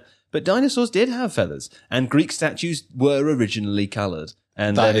 Yeah, but dinosaurs did have feathers, and Greek statues were originally coloured.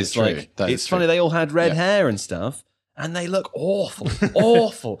 And That then is it's true. like That is it's funny true. they all had red Yeah. hair and stuff, and they look awful,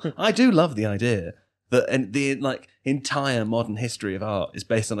 awful. I do love the idea that the entire modern history of art is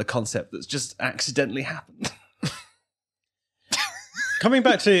based on a concept that's just accidentally happened. Coming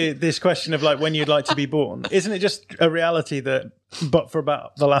back to this question of like when you'd like to be born, isn't it just a reality that, but for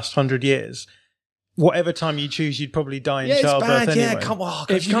about the last 100 years, whatever time you choose, you'd probably die in Yeah, it's childbirth bad. anyway? Yeah, come on.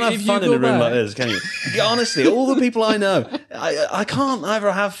 If You can't you- have if fun you in a go room like back- this, can you? Yeah, honestly, all the people I know, I can't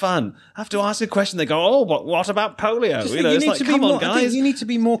ever have fun. I have to ask a question. They go, "Oh, but what about polio?" Just You know, think it's like, to be come more, on, I think guys. you need to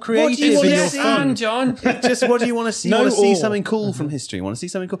be more What do you creative want in to your see? fun. John. Just what do you want to see? You No want to see awe. something cool from history? You want to see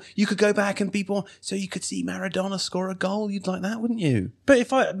something cool? You could go back and be born, so you could see Maradona score a goal. You'd like that, wouldn't you? But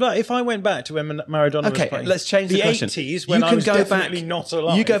if I went back to when Maradona was Okay, playing, let's change the question. 80s when you I can was go definitely back, not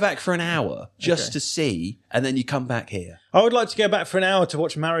alive. You go back for an hour just Okay. to see, and then you come back here. I would like to go back for an hour to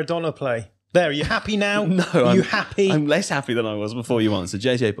watch Maradona play. There, are you happy now? No, are you happy? I'm less happy than I was before you answered.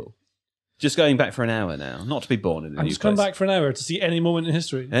 JJ Paul. Just going back for an hour now, not to be born in a I'm new just coming place. back for an hour to see any moment in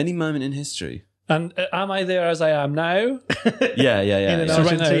history. Any moment in history. And am I there as I am now? Yeah. in an yeah.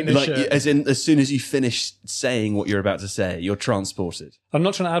 Argentina Like, shirt. as soon as you finish saying what you're about to say, you're transported. I'm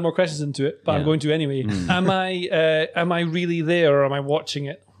not trying to add more questions into it, but I'm Yeah. going to anyway. Am I really there, or am I watching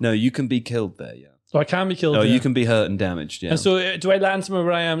it? No, you can be killed there, yeah. So I can be killed. No, there. you can be hurt and damaged, yeah. And so, do I land somewhere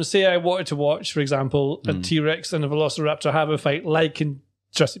where I am? Say I wanted to watch, for example, a T-Rex and a Velociraptor have a fight, like in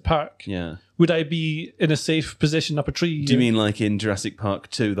Jurassic Park. yeah. Would I be in a safe position up a tree? Do you mean like in Jurassic Park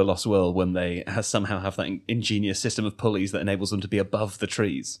 2, The Lost World, when they somehow have that ingenious system of pulleys that enables them to be above the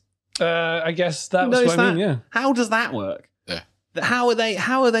trees? I guess that was Notice what I mean. that? Yeah. How does that work? Yeah. How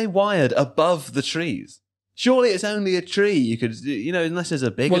are they wired above the trees? Surely it's only a tree. You could, unless there's a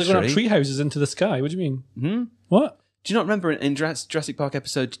bigger Well, they're going to have tree. tree houses into the sky. What do you mean? Hmm? What? Do you not remember in Jurassic Park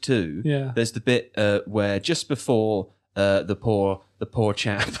episode 2? Yeah. There's the bit where just before the poor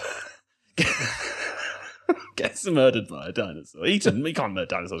chap gets murdered by a dinosaur. Eaten.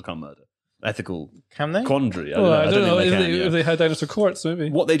 Dinosaurs can't murder. Ethical Can they? quandary. Well, I don't know think if they can, if they had dinosaur courts, maybe.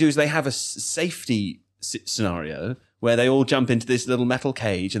 What they do is they have a safety scenario where they all jump into this little metal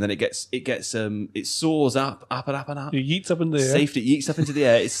cage, and then it soars up and up and up. It yeets up in the air. Safety yeets up into the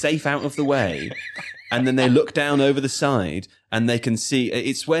air. It's safe out of the way, and then they look down over the side, and they can see.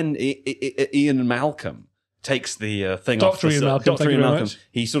 It's when Ian Malcolm takes the thing off Dr. the Ian side. Malcolm, Dr. thank you Ian very Malcolm. much.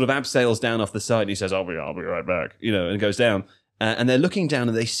 He sort of abseils down off the side, and he says, "I'll be right back," and goes down. And they're looking down,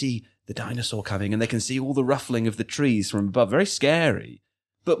 and they see the dinosaur coming, and they can see all the ruffling of the trees from above. Very scary.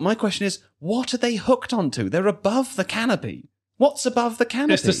 But my question is, what are they hooked onto? They're above the canopy. What's above the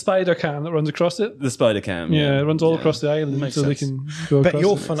canopy? It's the spider cam that runs across it. The spider cam. Yeah, it runs all Yeah. across the island Makes so they sense. can go Bet across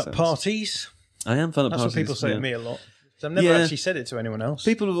you're it. fun at sense. parties. I am fun at That's parties. what people say yeah. to me a lot. So I've never Yeah. actually said it to anyone else.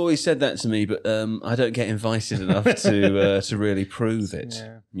 People have always said that to me, but I don't get invited enough to really prove it.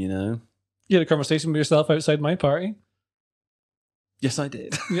 Yeah. You know? You had a conversation with yourself outside my party. Yes, I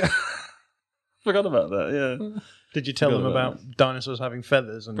did. Yeah. Forgot about that. Yeah, Did you tell Forgot them about about dinosaurs having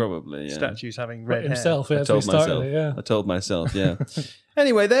feathers and probably. Yeah. statues having red hair? Himself, yeah, I that's when told he started myself. it, yeah. I told myself. Yeah.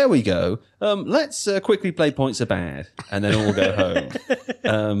 Anyway, there we go. Let's quickly play points are bad, and then all go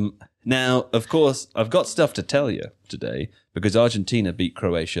home. Now, of course, I've got stuff to tell you today because Argentina beat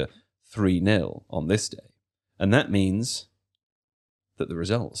Croatia 3-0 on this day, and that means that the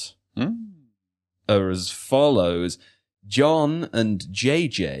results are as follows: John and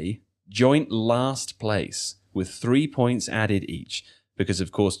JJ joint last place with 3 points added each. Because,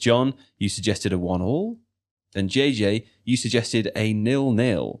 of course, John, you suggested a 1-1, and JJ, you suggested a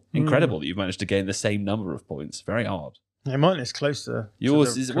 0-0. Incredible that you've managed to gain the same number of points. Very odd. Yeah, mine is closer.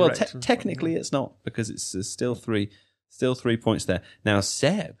 Yours to is the well. correct- Technically, it's not because it's still 3 points there. Now,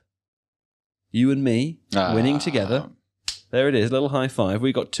 Seb, you and me winning together. There it is, little high five.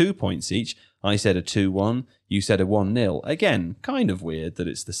 We got 2 points each. I said a 2-1. You said a 1-0. Again, kind of weird that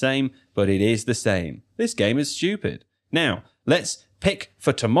it's the same, but it is the same. This game is stupid. Now, let's pick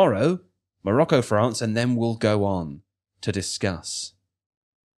for tomorrow Morocco, France, and then we'll go on to discuss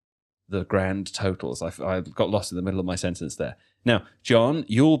the grand totals. I got lost in the middle of my sentence there. Now, John,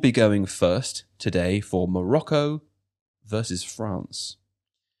 you'll be going first today for Morocco versus France.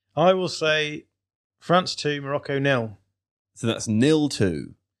 I will say France 2, Morocco 0. So that's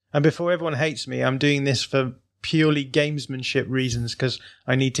 0-2. And before everyone hates me, I'm doing this for purely gamesmanship reasons because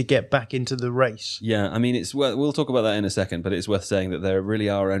I need to get back into the race. Yeah, I mean, we'll talk about that in a second, but it's worth saying that there really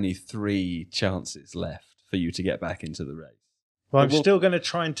are only 3 chances left for you to get back into the race. Well, I'm We'll- still going to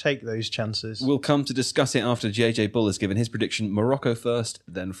try and take those chances. We'll come to discuss it after JJ Bull has given his prediction: Morocco first,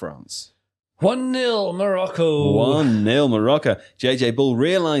 then France. 1-0 Morocco. 1-0 Morocco. JJ Bull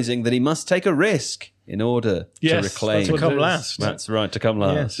realising that he must take a risk in order Yes, to reclaim. that's what Come it is. last. That's right, to come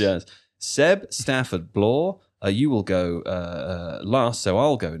last, yes. Seb Stafford Blore, you will go last, so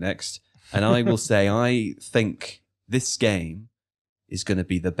I'll go next. And I will say I think this game is going to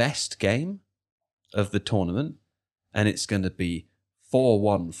be the best game of the tournament, and it's going to be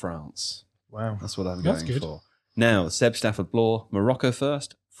 4-1 France. Wow. That's what I'm That's going good. for. Now, Seb Stafford Blore, Morocco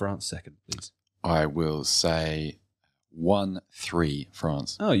first, France second, please. I will say 1-3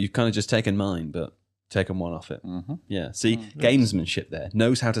 France. Oh, you've kind of just taken mine, but taken one off it. Mm-hmm. Yeah, see, gamesmanship there.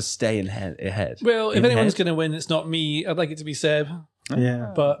 Knows how to stay ahead. Well, if In anyone's head. going to win, it's not me. I'd like it to be Seb.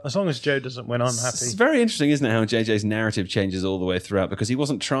 Yeah. But As long as Joe doesn't win, I'm It's happy. very interesting, isn't it, how JJ's narrative changes all the way throughout because he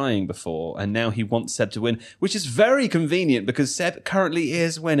wasn't trying before and now he wants Seb to win, which is very convenient because Seb currently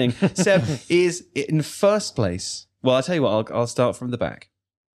is winning. Seb is in first place. Well, I'll tell you what, I'll start from the back.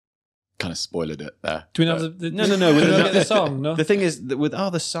 Kind of spoiled it there. do we not have the No. Do we not get the song? No. The thing is, that with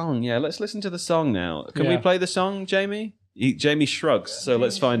the song, yeah, let's listen to the song now. Can we Yeah. play the song, Jamie? Jamie shrugs, so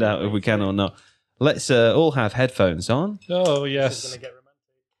let's find out if we can or not. Let's all have headphones on Oh yes.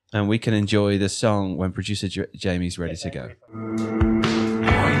 and we can enjoy the song when producer Jamie's ready to go.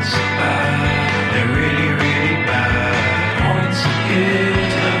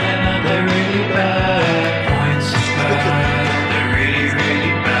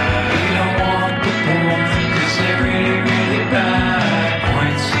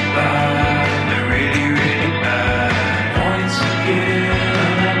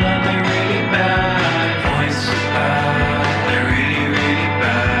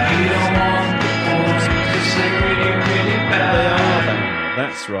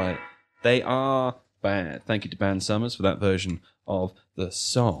 That's right. They are bad. Thank you to Ben Summers for that version of the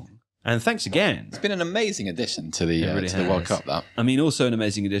song. And thanks again. It's been an amazing addition to the really to the World has. Cup. That I mean, also an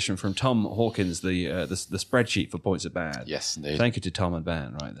amazing addition from Tom Hawkins, the spreadsheet for points are bad. yes, indeed. Thank you to Tom and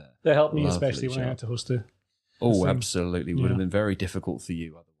Ben right there. That helped me, Lovely especially when I job. had to host it. Oh, thing. absolutely. Would have Yeah. been very difficult for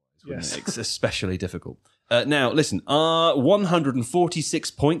you otherwise. Wouldn't Yes. it? It's especially difficult. Now, listen, 146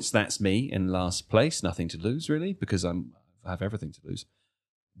 points. That's me in last place. Nothing to lose, really, because I have everything to lose.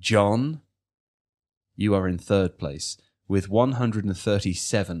 John, you are in third place with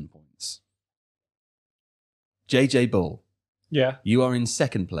 137 points. JJ Bull, Yeah. you are in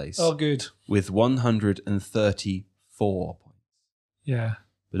second place Oh, good. with 134 points. Yeah.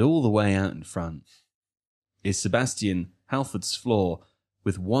 But all the way out in front is Sebastian Halford's Floor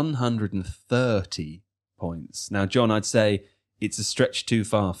with 130 points. Now, John, I'd say it's a stretch too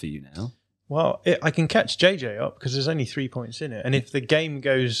far for you now. Well, I can catch JJ up because there's only 3 points in it. And if the game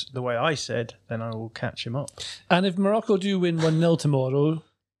goes the way I said, then I will catch him up. And if Morocco do win 1-0 tomorrow,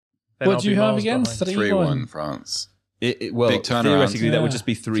 Then what I'll do you be have miles again? behind. 3-1 France. Well, Big turnaround. theoretically, that would Yeah. just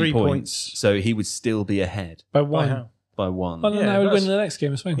be 3 3 points. points. So he would still be ahead By By one. how? by 1. Well, then Yeah, I would that's- win the next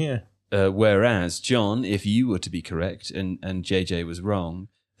game. It's fine. Yeah. Whereas, John, if you were to be correct and JJ was wrong,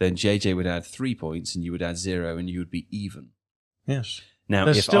 then JJ would add 3 points and you would add 0 and you would be even. Yes. Now,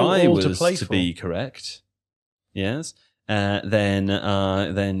 There's if still I all was to play to for. be correct, yes,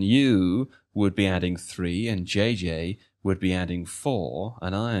 then you would be adding 3 and JJ would be adding 4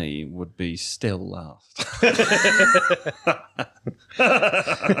 and I would be still last.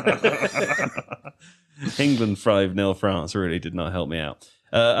 England 5-0 France really did not help me out.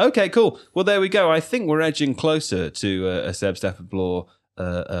 Okay, cool. Well, there we go. I think we're edging closer to a Seb Stafford Bloor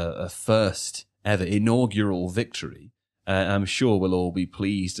a first ever inaugural victory. I'm sure we'll all be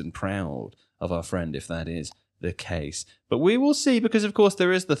pleased and proud of our friend if that is the case. But we will see, because of course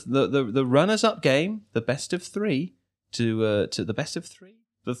there is the runners-up game, the best of 3 to the best of 3,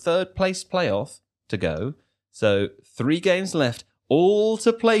 the third place playoff to go. So 3 games left, all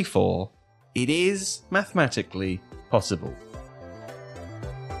to play for. It is mathematically possible.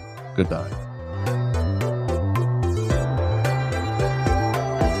 Goodbye.